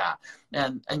we do that.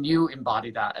 And you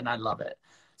embody that, and I love it.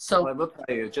 So well, I will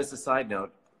tell you, just a side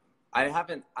note, I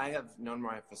have known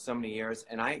Mariah for so many years,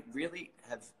 and I really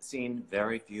have seen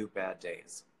very few bad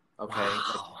days. Okay,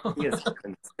 Wow. like he is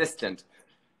consistent.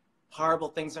 Horrible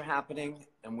things are happening,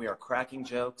 and we are cracking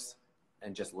jokes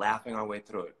and just laughing our way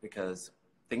through it because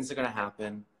things are going to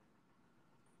happen.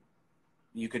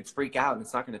 You could freak out, and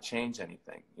it's not going to change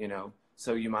anything, you know.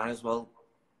 So you might as well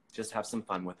just have some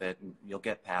fun with it, and you'll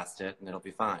get past it, and it'll be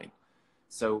fine.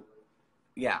 So,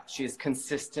 yeah, she is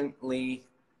consistently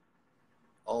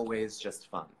always just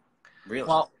fun. Really.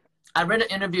 Well, I read an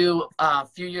interview a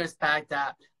few years back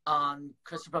that on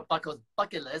Kristofer Buckle's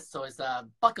bucket list, so it's a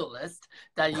bucket list,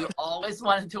 that you always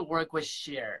wanted to work with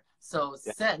Cher. So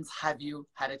Yeah. since, have you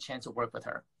had a chance to work with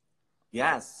her?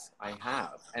 Yes, I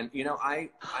have. And, you know, I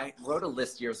wrote a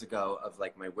list years ago of,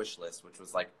 like, my wish list, which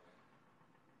was, like,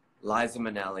 Liza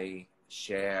Minnelli,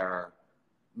 Cher,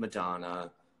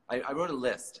 Madonna. I wrote a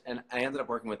list, and I ended up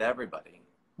working with everybody.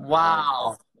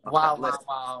 Wow. On Wow, that wow, list.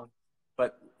 wow.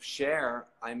 But Cher,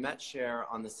 I met Cher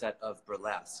on the set of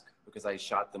Burlesque because I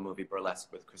shot the movie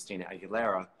Burlesque with Christina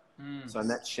Aguilera. So I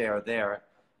met Cher there.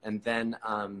 And then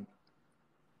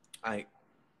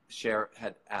Cher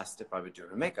had asked if I would do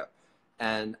her makeup.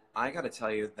 And I got to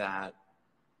tell you that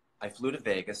I flew to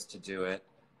Vegas to do it,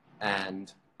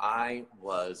 and I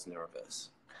was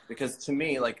nervous. Because to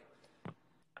me, like,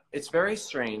 it's very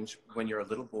strange when you're a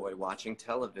little boy watching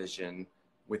television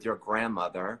with your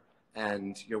grandmother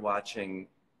and you're watching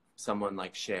someone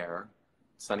like Cher,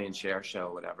 Sonny and Cher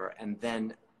show, whatever, and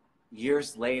then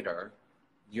years later,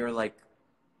 you're like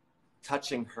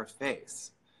touching her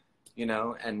face, you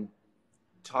know, and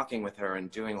talking with her and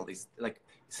doing all these, like,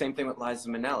 same thing with Liza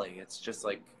Minnelli. It's just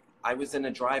like, I was in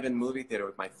a drive-in movie theater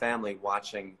with my family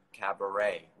watching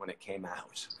Cabaret when it came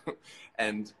out.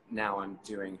 And now I'm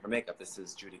doing her makeup. This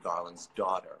is Judy Garland's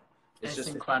daughter. It's just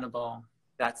incredible.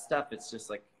 that stuff, it's just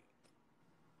like,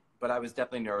 but I was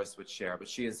definitely nervous with Cher, but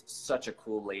she is such a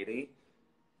cool lady,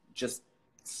 just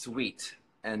sweet.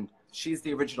 And she's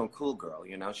the original cool girl,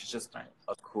 you know? She's just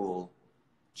a cool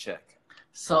chick.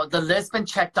 So the list been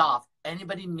checked off.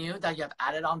 Anybody new that you have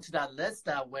added onto that list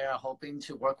that we're hoping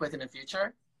to work with in the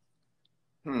future?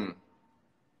 I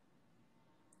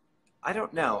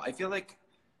don't know. I feel like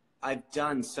I've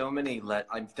done so many,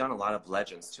 I've done a lot of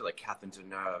legends too, like Catherine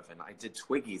Deneuve, and I did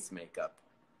Twiggy's makeup.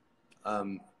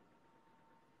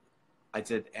 I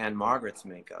did Anne Margaret's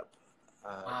makeup.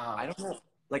 Wow. I don't know.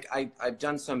 Like I've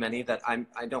done so many that I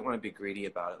don't want to be greedy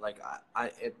about it. Like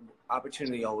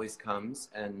opportunity always comes,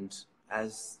 and I'll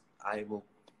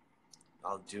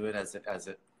do it as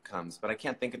it comes. But I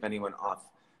can't think of anyone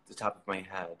off the top of my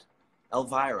head.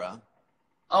 Elvira.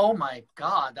 Oh my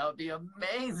God, that would be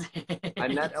amazing. I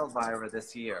met Elvira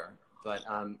this year, but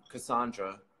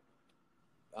Cassandra,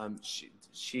 I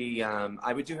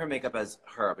would do her makeup as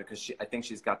her because I think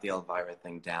she's got the Elvira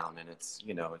thing down, and it's,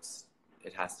 you know,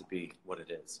 it has to be what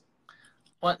it is.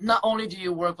 Well, not only do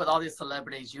you work with all these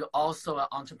celebrities, you're also an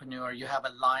entrepreneur. You have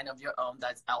a line of your own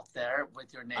that's out there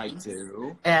with your name. I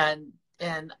do. And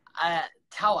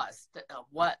tell us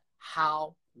what,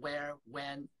 how, where,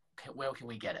 when, where can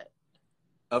we get it?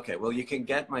 Okay, well, you can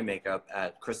get my makeup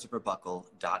at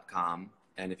KristoferBuckle.com.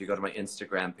 And if you go to my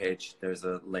Instagram page, there's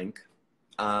a link.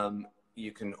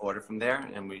 You can order from there,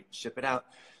 and we ship it out.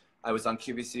 I was on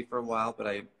QVC for a while, but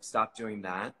I stopped doing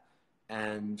that.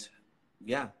 And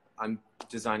yeah, I'm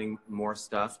designing more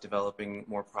stuff, developing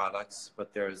more products.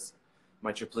 But there's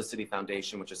my Triplicity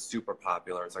foundation, which is super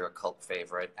popular. It's like a cult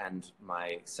favorite. And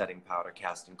my setting powder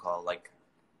casting call, like,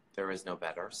 there is no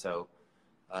better. So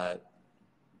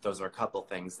those are a couple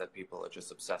things that people are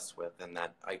just obsessed with, and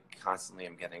that I constantly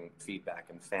am getting feedback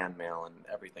and fan mail and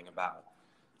everything about.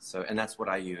 So, and that's what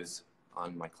I use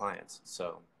on my clients.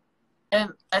 So,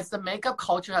 and as the makeup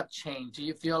culture have changed, do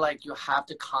you feel like you have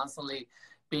to constantly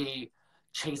be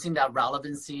chasing that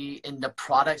relevancy in the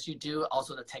products you do,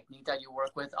 also the technique that you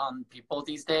work with on people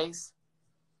these days?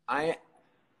 I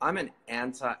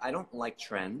don't like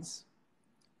trends.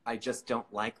 I just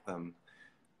don't like them,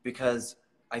 because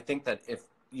I think that if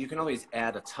you can always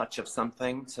add a touch of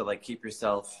something to, like, keep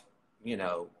yourself, you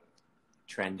know,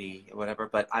 trendy or whatever,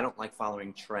 but I don't like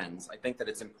following trends. I think that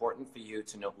it's important for you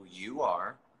to know who you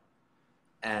are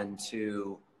and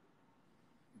to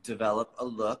develop a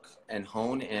look and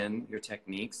hone in your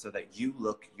techniques so that you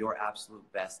look your absolute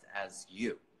best as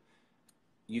you.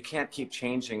 You can't keep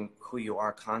changing who you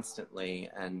are constantly.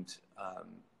 And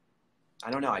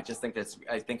I don't know, I just think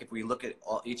I think if we look at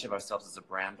each of ourselves as a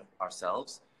brand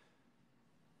ourselves,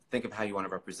 think of how you want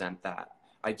to represent that.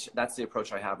 That's the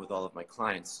approach I have with all of my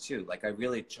clients too. Like, I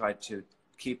really try to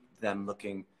keep them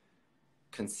looking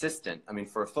consistent. I mean,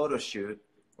 for a photo shoot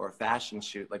or a fashion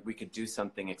shoot, like, we could do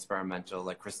something experimental,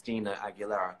 like Christina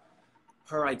Aguilera.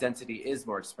 her identity is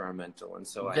more experimental, and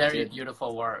so Very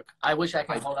beautiful work. I wish I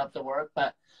could hold up the work,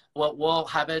 but we'll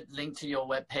have it linked to your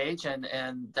webpage and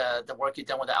the work you've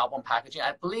done with the album packaging.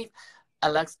 I believe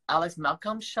Alex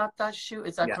Malcolm shot that shoot.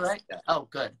 Is that correct? Yes. Oh,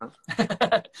 good.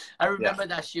 I remember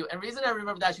that shoot. And the reason I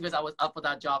remember that shoot because I was up for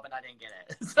that job and I didn't get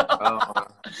it. So,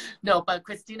 no, but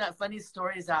Christina, funny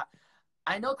story is that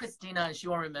I know Christina and she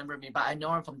won't remember me, but I know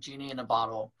her from Genie in a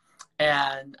Bottle.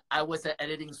 And I was an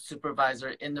editing supervisor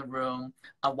in the room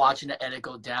watching the edit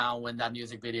go down when that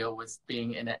music video was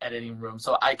being in the editing room.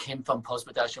 So I came from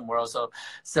post-production world. Oh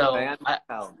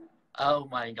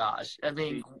my gosh. I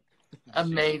mean,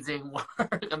 amazing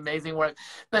work, amazing work.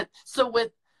 But so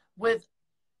with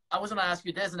I was going to ask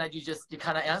you this, and you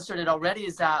kind of answered it already,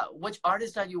 is that which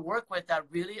artists that you work with that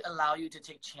really allow you to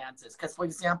take chances? Because, for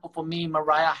example, for me,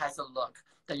 Mariah has a look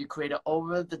that you created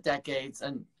over the decades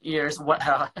and years,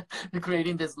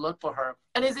 creating this look for her.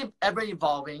 And it's ever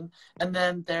evolving. And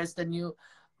then there's the new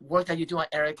work that you do on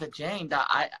Erica Jane that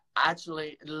I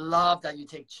actually love that you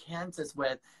take chances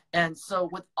with. And so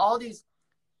with all these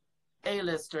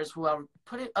A-listers who are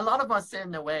putting, a lot of us sit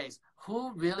in their ways,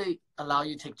 who really allow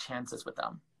you to take chances with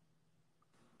them?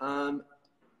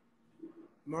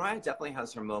 Mariah definitely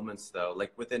has her moments though,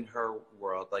 like within her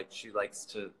world, like she likes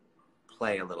to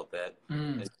play a little bit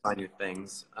and try new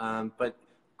things. But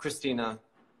Christina,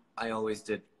 I always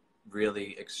did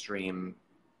really extreme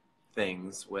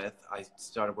things with. I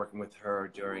started working with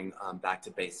her during Back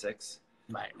to Basics.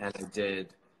 Right. And I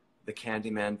did the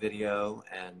Candyman video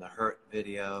and the Hurt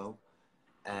video.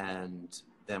 And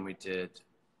then we did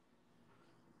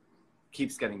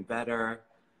Keeps Getting Better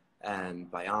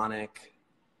and Bionic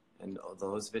and all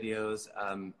those videos.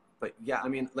 But yeah, I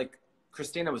mean, like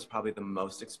Christina was probably the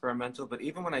most experimental, but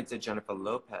even when I did Jennifer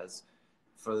Lopez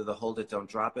for the Hold It, Don't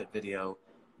Drop It video,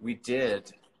 we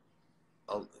did,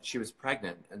 she was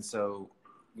pregnant. And so,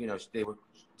 you know,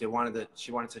 she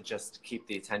wanted to just keep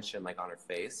the attention like on her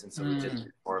face. And so we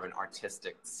did more of an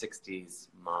artistic 60s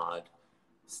mod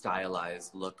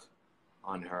stylized look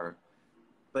on her.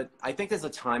 But I think there's a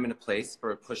time and a place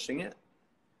for pushing it.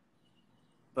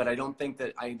 But I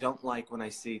don't like when I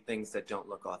see things that don't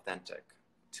look authentic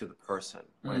to the person.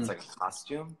 When it's like a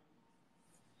costume,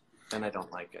 then I don't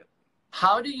like it.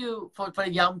 How do you, for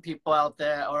young people out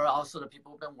there, or also the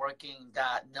people who've been working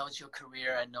that knows your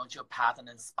career and knows your path and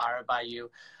inspired by you,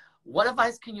 what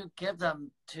advice can you give them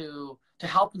to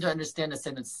help them to understand the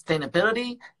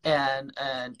sustainability and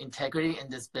integrity in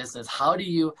this business? How do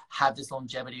you have this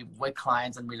longevity with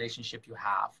clients and relationship you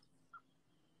have?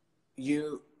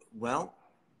 Well,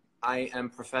 I am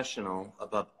professional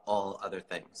above all other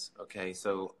things, okay?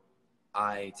 So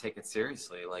I take it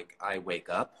seriously. Like, I wake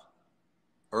up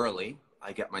early,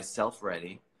 I get myself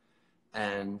ready,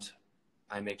 and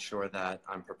I make sure that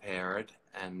I'm prepared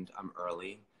and I'm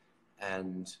early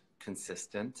and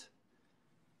consistent.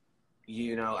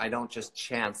 You know, I don't just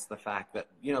chance the fact that,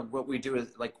 you know, what we do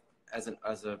is, like, as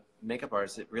a makeup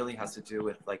artist, it really has to do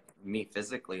with, like, me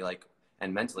physically, like,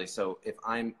 and mentally. So if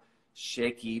I'm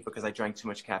shaky because I drank too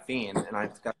much caffeine and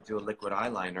I've got to do a liquid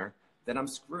eyeliner, then I'm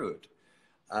screwed.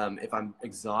 If I'm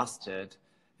exhausted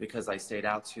because I stayed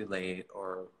out too late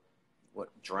or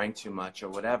drank too much or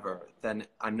whatever, then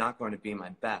I'm not going to be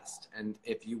my best. And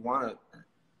if you want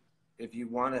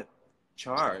to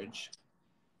charge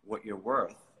what you're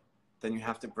worth, then you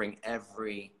have to bring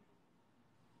every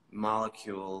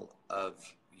molecule of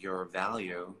your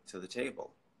value to the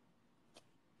table.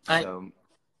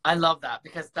 I love that,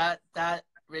 because that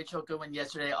Rachel Goodwin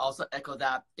yesterday also echoed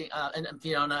that, and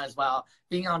Fiona as well,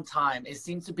 being on time. It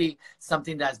seems to be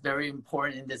something that's very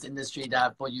important in this industry,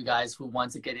 that for you guys who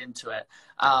want to get into it.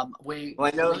 I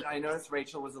noticed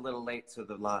Rachel was a little late to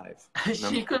the live.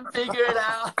 She couldn't figure it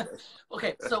out.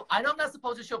 Okay, so I know I'm not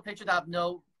supposed to show pictures that I have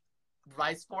no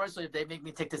rights for, so if they make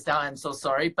me take this down, I'm so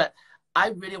sorry. But I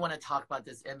really want to talk about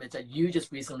this image that you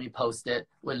just recently posted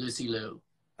with Lucy Liu.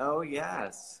 Oh,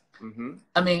 yes. Mm-hmm.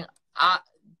 I mean,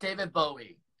 David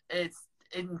Bowie, it's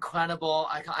incredible.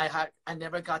 I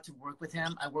never got to work with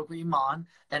him. I work with Iman,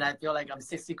 and I feel like I'm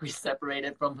 6 degrees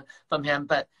separated from him.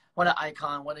 But what an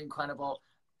icon, what an incredible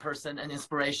person and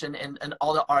inspiration, and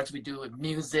all the arts we do with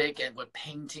music and with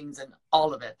paintings and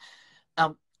all of it.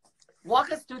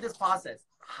 Walk us through this process.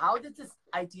 How did this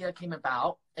idea came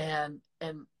about? And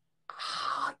I'm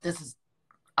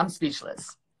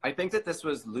speechless. I think that this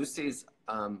was Lucy's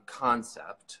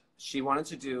concept. She wanted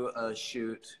to do a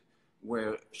shoot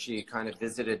where she kind of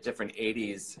visited different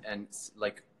 80s and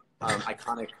like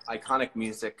iconic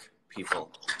music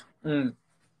people.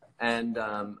 And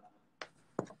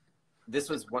this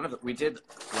was one of we did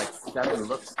like 7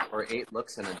 looks or 8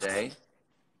 looks in a day.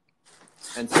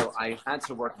 And so I had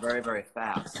to work very, very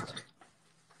fast.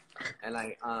 And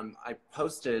I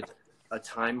posted a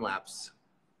time lapse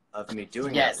of me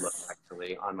doing that look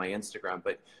actually on my Instagram,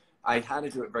 but I had to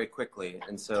do it very quickly.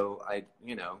 And so I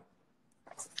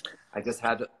just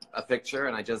had a picture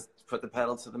and I just put the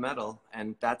pedal to the metal.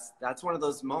 And that's one of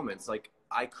those moments, like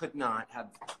I could not have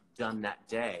done that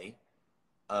day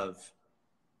of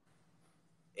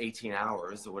 18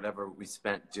 hours or whatever we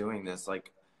spent doing this,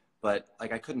 but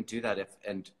I couldn't do that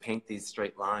and paint these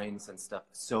straight lines and stuff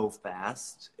so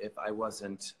fast if I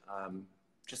wasn't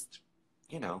just,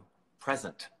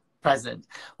 present.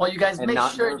 Well, you guys and make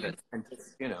not sure nervous, and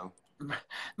just,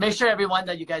 make sure everyone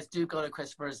that you guys do go to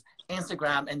Kristofer's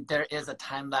Instagram, and there is a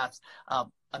time lapse,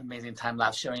 amazing time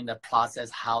lapse showing the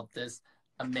process, how this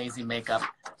amazing makeup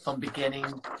from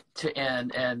beginning to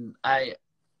end.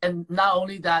 And not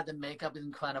only that, the makeup is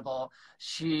incredible.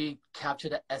 She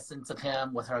captured the essence of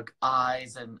him with her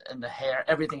eyes and the hair.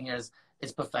 Everything here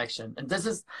is perfection. And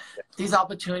these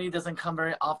opportunities doesn't come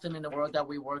very often in the world that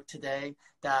we work today,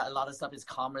 that a lot of stuff is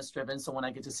commerce driven. So when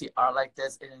I get to see art like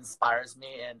this, it inspires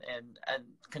me, and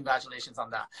congratulations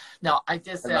on that. Now, I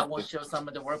did say I won't show some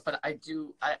of the work, but I'm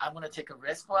going to take a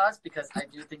risk for us because I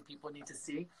do think people need to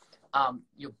see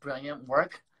your brilliant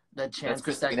work. The chance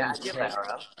that you take,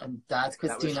 and that's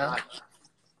Christina.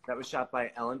 That was shot by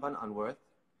Ellen von Unworth,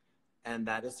 and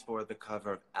that is for the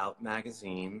cover of Out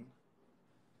magazine.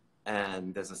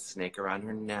 And there's a snake around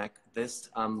her neck. This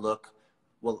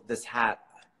this hat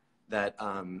that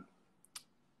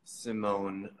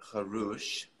Simone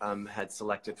Harouche had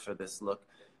selected for this look,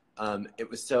 it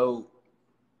was so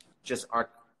just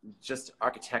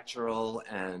architectural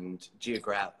and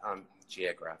geographic.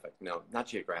 No, not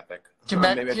geographic.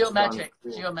 Geometric.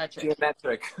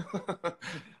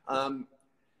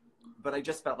 But I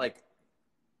just felt like,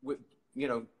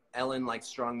 Ellen likes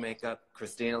strong makeup.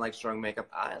 Christina likes strong makeup.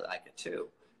 I like it too.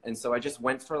 And so I just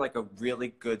went for like a really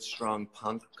good, strong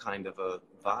punk kind of a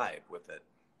vibe with it.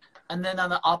 And then on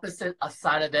the opposite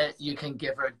side of it, you can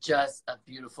give her just a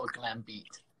beautiful glam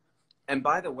beat. And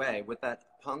by the way, with that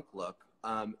punk look,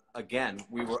 again,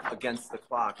 we were against the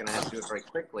clock and I had to do it very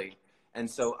quickly. And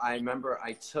so I remember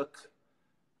I took,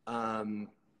 I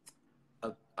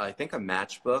think a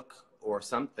matchbook or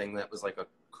something that was like a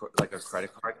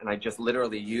credit card, and I just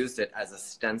literally used it as a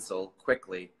stencil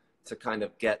quickly to kind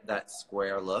of get that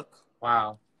square look.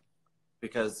 Wow.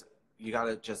 Because you got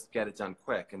to just get it done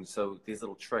quick. And so these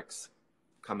little tricks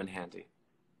come in handy.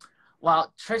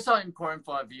 Well, tricks are important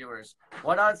for our viewers.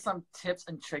 What are some tips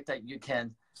and tricks that you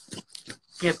can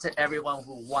give to everyone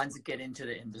who wants to get into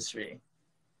the industry?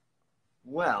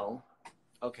 Well,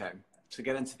 okay, to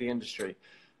get into the industry,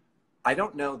 I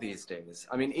don't know these days.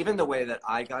 I mean, even the way that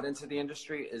I got into the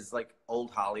industry is like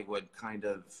old Hollywood kind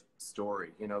of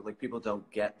story. Like people don't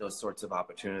get those sorts of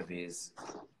opportunities.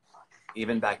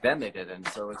 Even back then they didn't.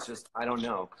 So it's just, I don't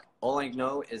know. All I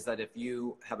know is that if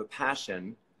you have a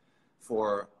passion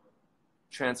for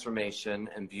transformation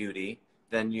and beauty,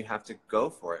 then you have to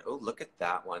go for it. Oh, look at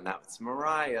that one. That's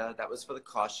Mariah. That was for the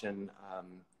Caution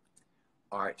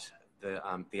art,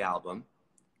 the album.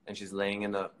 And she's laying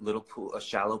in a little pool, a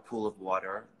shallow pool of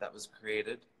water that was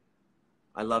created.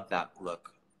 I love that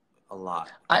look a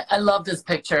lot. I love this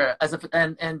picture,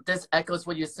 and this echoes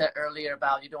what you said earlier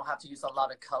about you don't have to use a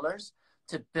lot of colors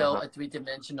to build a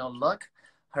three-dimensional look.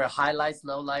 Her highlights,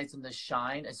 lowlights, and the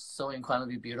shine is so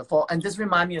incredibly beautiful. And this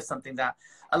reminds me of something that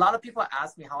a lot of people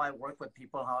ask me how I work with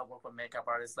people, how I work with makeup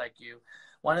artists like you.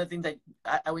 One of the things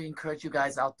that I would encourage you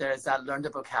guys out there is that learn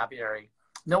the vocabulary.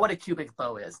 Know what a cubic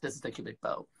bow is. This is the cubic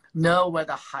bow. Know what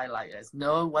the highlight is.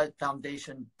 Know what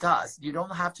foundation does. You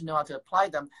don't have to know how to apply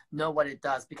them. Know what it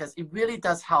does, because it really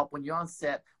does help when you're on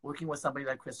set working with somebody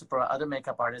like Kristofer or other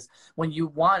makeup artists. When you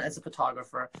want, as a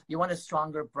photographer, you want a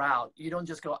stronger brow. You don't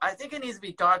just go, I think it needs to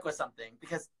be dark or something,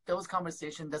 because those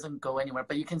conversations doesn't go anywhere.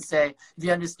 But you can say, if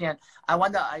you understand, I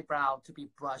want the eyebrow to be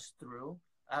brushed through.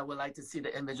 I would like to see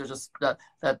the image of just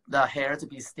the hair to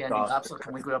be standing up. So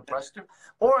can we go to brush through?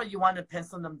 Or you want to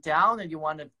pencil them down and you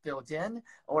want to build in,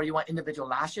 or you want individual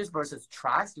lashes versus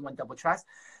tracks. You want double tracks.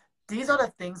 These are the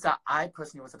things that I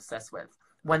personally was obsessed with.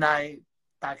 When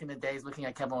back in the days, looking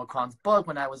at Kevin O'Connor's book,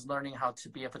 when I was learning how to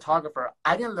be a photographer,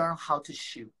 I didn't learn how to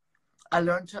shoot. I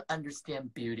learned to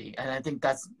understand beauty. And I think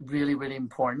that's really, really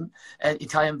important. And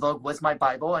Italian Vogue was my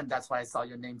Bible. And that's why I saw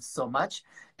your name so much.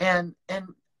 And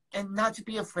not to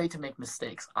be afraid to make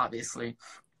mistakes, obviously.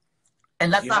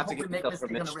 And let's not hope we make mistakes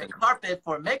on the red carpet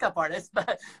for makeup artists,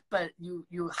 but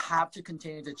you have to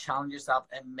continue to challenge yourself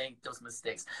and make those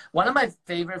mistakes. One of my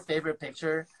favorite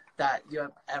picture that you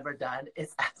have ever done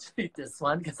is actually this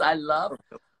one, because I love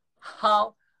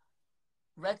how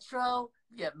retro,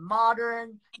 yet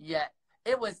modern, yet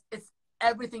it's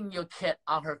everything you kit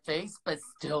on her face, but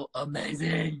still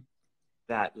amazing.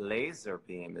 That laser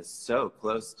beam is so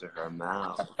close to her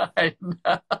mouth. I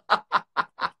know.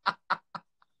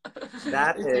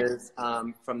 That is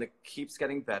from the Keeps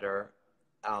Getting Better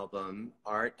album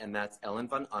art, and that's Ellen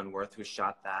von Unworth who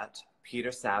shot that. Peter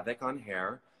Savick on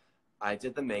hair. I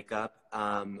did the makeup.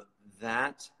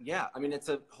 Yeah, I mean, it's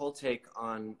a whole take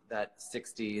on that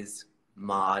 60s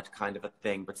mod kind of a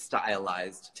thing, but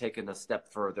stylized, taken a step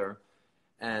further.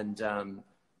 And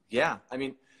yeah, I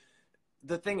mean,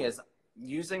 the thing is,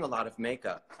 using a lot of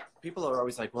makeup, people are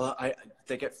always like, well,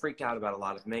 they get freaked out about a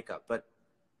lot of makeup, but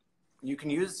you can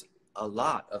use a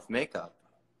lot of makeup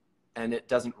and it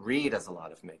doesn't read as a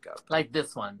lot of makeup. Like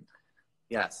this one.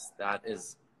 Yes, that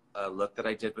is a look that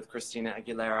I did with Christina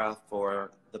Aguilera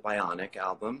for the Bionic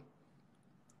album.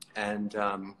 And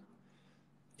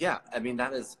yeah, I mean,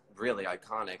 that is really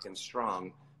iconic and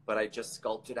strong, but I just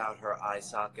sculpted out her eye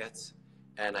sockets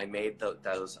and I made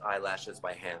those eyelashes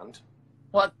by hand.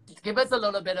 Well, give us a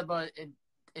little bit about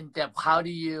in depth.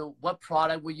 What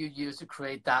product will you use to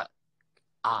create that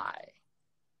eye?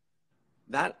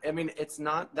 I mean, it's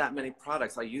not that many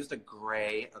products. I used a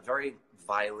very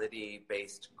violet-y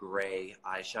based gray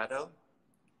eyeshadow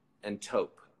and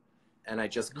taupe. And I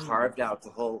just carved out the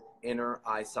whole inner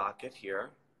eye socket here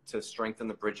to strengthen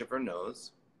the bridge of her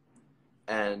nose.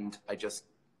 And I just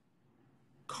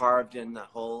carved in the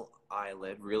whole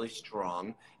eyelid really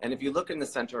strong. And if you look in the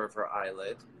center of her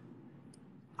eyelid,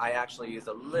 I actually used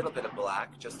a little bit of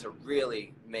black just to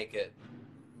really make it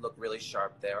look really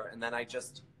sharp there. And then I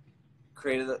just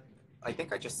I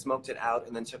think I just smoked it out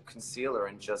and then took concealer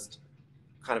and just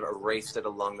kind of erased it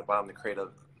along the bottom to create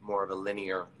more of a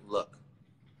linear look.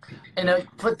 And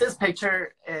with this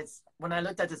picture, when I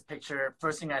looked at this picture,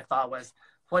 first thing I thought was,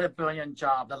 what a brilliant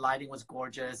job. The lighting was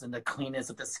gorgeous and the cleanness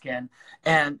of the skin.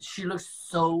 And she looks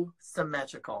so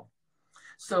symmetrical.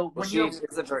 So when she's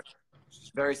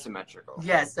very symmetrical.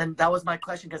 Yes, and that was my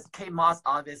question, because Kate Moss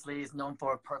obviously is known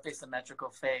for a perfect symmetrical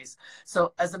face.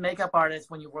 So as a makeup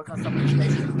artist, when you work on somebody's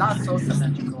face that's not so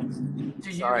symmetrical,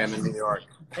 Sorry, I'm in New York.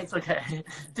 It's okay.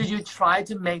 Did you try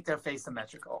to make their face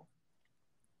symmetrical?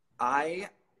 I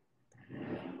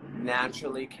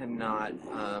naturally cannot,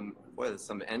 boy, there's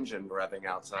some engine revving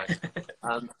outside.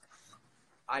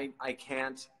 I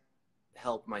can't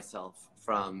help myself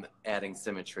from adding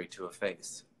symmetry to a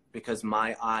face, because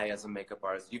my eye as a makeup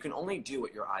artist, you can only do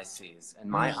what your eye sees. And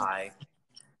my eye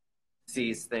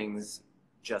sees things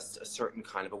just a certain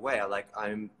kind of a way.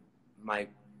 My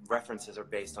references are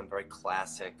based on very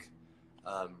classic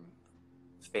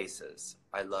faces.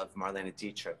 I love Marlene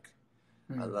Dietrich.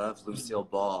 I love Lucille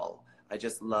Ball. I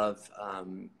just love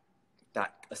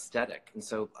that aesthetic. And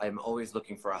so I'm always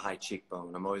looking for a high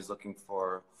cheekbone. I'm always looking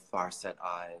for far-set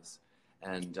eyes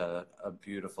and a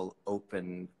beautiful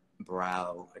open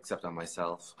brow, except on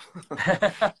myself.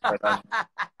 But,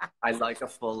 I like a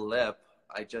full lip.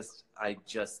 I just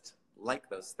like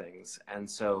those things. And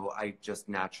so I just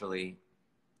naturally,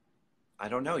 I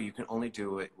don't know, you can only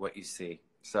do what you see.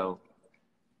 So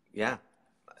yeah,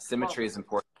 symmetry is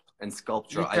important. And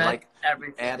sculpture, I like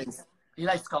everything. Adding. You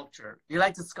like sculpture. You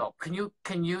like to sculpt. Can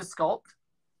you sculpt?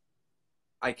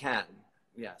 I can,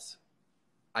 yes.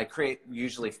 I create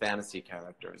usually fantasy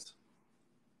characters.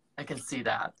 I can see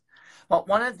that. Well,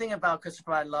 one of the things about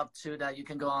Kristofer I love too that you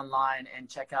can go online and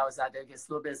check out is that there gets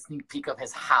a little bit of sneak peek of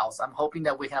his house. I'm hoping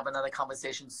that we have another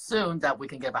conversation soon that we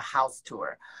can give a house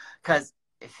tour, because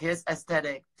his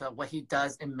aesthetic, what he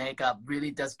does in makeup, really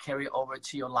does carry over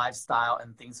to your lifestyle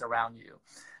and things around you.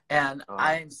 And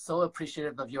I'm so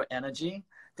appreciative of your energy,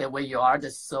 the way you are.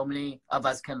 There's so many of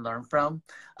us can learn from.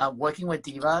 Working with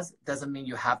divas doesn't mean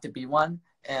you have to be one.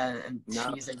 And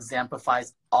no. She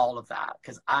exemplifies all of that.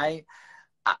 Because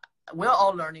we're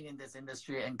all learning in this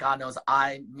industry, and God knows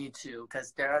I need to.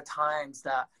 Because there are times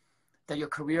that your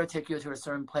career take you to a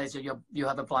certain place, or you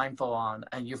have a blindfold on,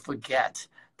 and you forget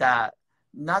that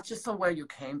not just on where you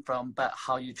came from, but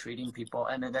how you're treating people.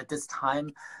 And at this time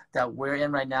that we're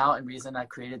in right now, and reason I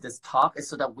created this talk is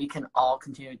so that we can all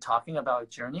continue talking about our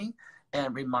journey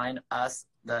and remind us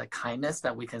the kindness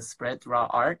that we can spread through our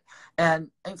art. And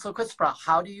so, Kristofer,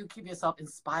 how do you keep yourself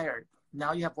inspired?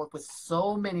 Now you have worked with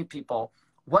so many people.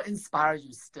 What inspires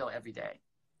you still every day?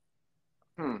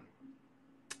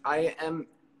 I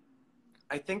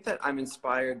think that I'm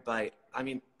inspired by,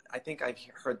 I think I've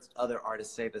heard other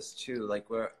artists say this too, like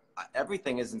where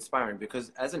everything is inspiring,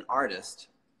 because as an artist,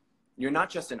 you're not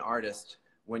just an artist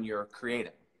when you're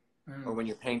creating or when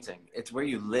you're painting. It's where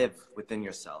you live within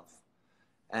yourself.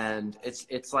 And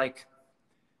it's like,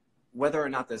 whether or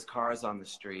not there's cars on the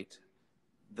street,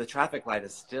 the traffic light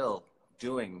is still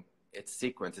doing its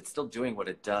sequence. It's still doing what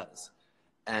it does.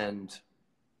 And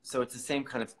so it's the same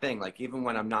kind of thing. Like, even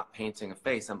when I'm not painting a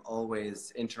face, I'm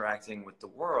always interacting with the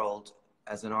world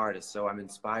as an artist. So I'm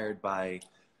inspired by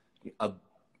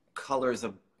colors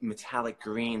of metallic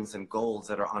greens and golds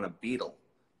that are on a beetle,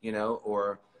 you know,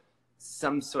 or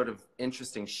some sort of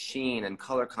interesting sheen and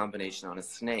color combination on a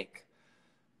snake.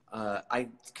 I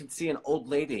could see an old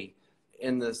lady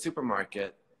in the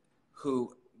supermarket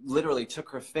who literally took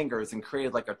her fingers and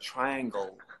created like a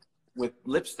triangle with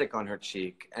lipstick on her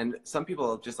cheek. And some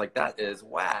people are just like, that is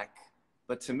whack.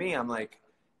 But to me, I'm like,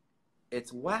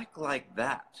 it's whack like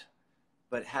that.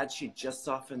 But had she just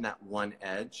softened that one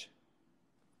edge,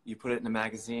 you put it in a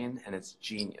magazine and it's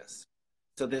genius.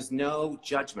 So there's no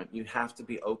judgment. You have to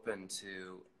be open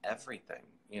to everything,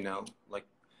 you know? Like,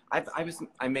 I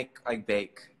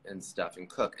bake and stuff and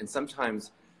cook. And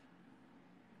sometimes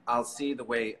I'll see the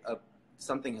way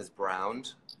something has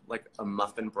browned, like a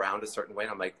muffin browned a certain way,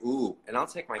 and I'm like, ooh, and I'll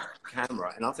take my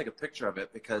camera and I'll take a picture of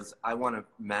it because I want to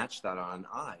match that on an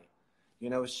eye. You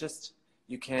know, it's just,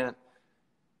 you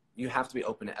have to be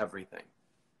open to everything.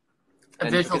 And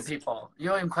visual people.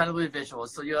 You're incredibly visual.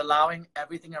 So you're allowing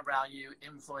everything around you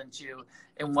influence you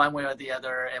in one way or the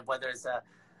other. And whether it's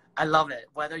I love it.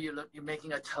 Whether you're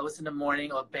making a toast in the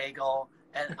morning or a bagel.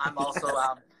 And I'm also,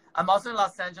 I'm also in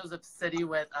Los Angeles City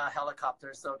with a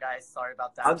helicopter. So guys, sorry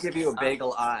about that. I'll give you a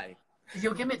bagel eye.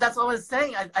 You'll give me, that's what I was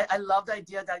saying. I love the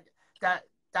idea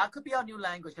that could be our new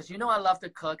language, because you know I love to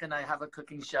cook and I have a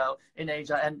cooking show in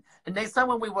Asia. And next time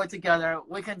when we work together,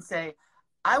 we can say,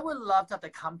 I would love to have the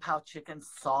compound chicken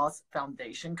sauce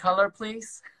foundation color,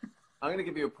 please. I'm going to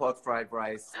give you a pork fried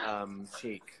rice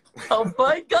cheek. Oh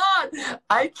my God.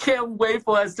 I can't wait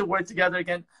for us to work together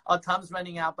again. Our time's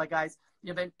running out, but guys, if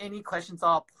you have any questions at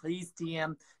all, please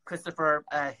DM Kristofer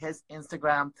his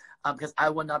Instagram, because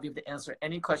I will not be able to answer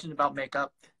any questions about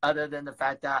makeup other than the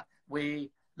fact that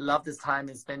we love this time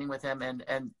and spending with him,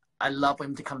 and I love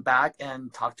him to come back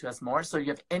and talk to us more. So if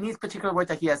you have any particular work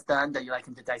that he has done that you like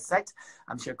him to dissect,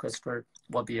 I'm sure Kristofer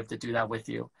will be able to do that with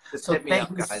you. Just so thank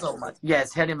you so much.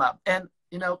 Yes, hit him up. And,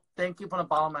 you know, thank you from the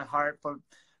bottom of my heart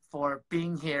for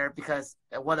being here, because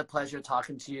what a pleasure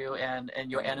talking to you, and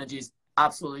your energy is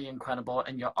absolutely incredible,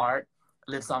 and your art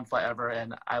lives on forever,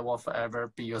 and I will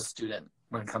forever be your student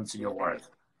when it comes to your work.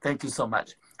 Thank you so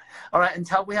much. All right,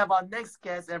 until we have our next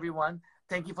guest, everyone,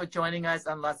 thank you for joining us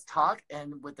on Let's Talk.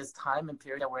 And with this time and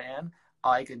period that we're in,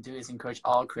 all I can do is encourage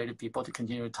all creative people to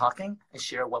continue talking and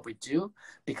share what we do,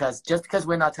 because just because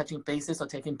we're not touching faces or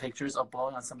taking pictures or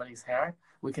blowing on somebody's hair,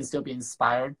 we can still be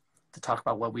inspired to talk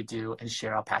about what we do and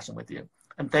share our passion with you.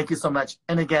 And thank you so much.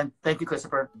 And again, thank you,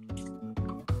 Kristofer.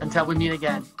 Until we meet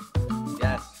again.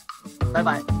 Yes.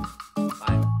 Bye-bye.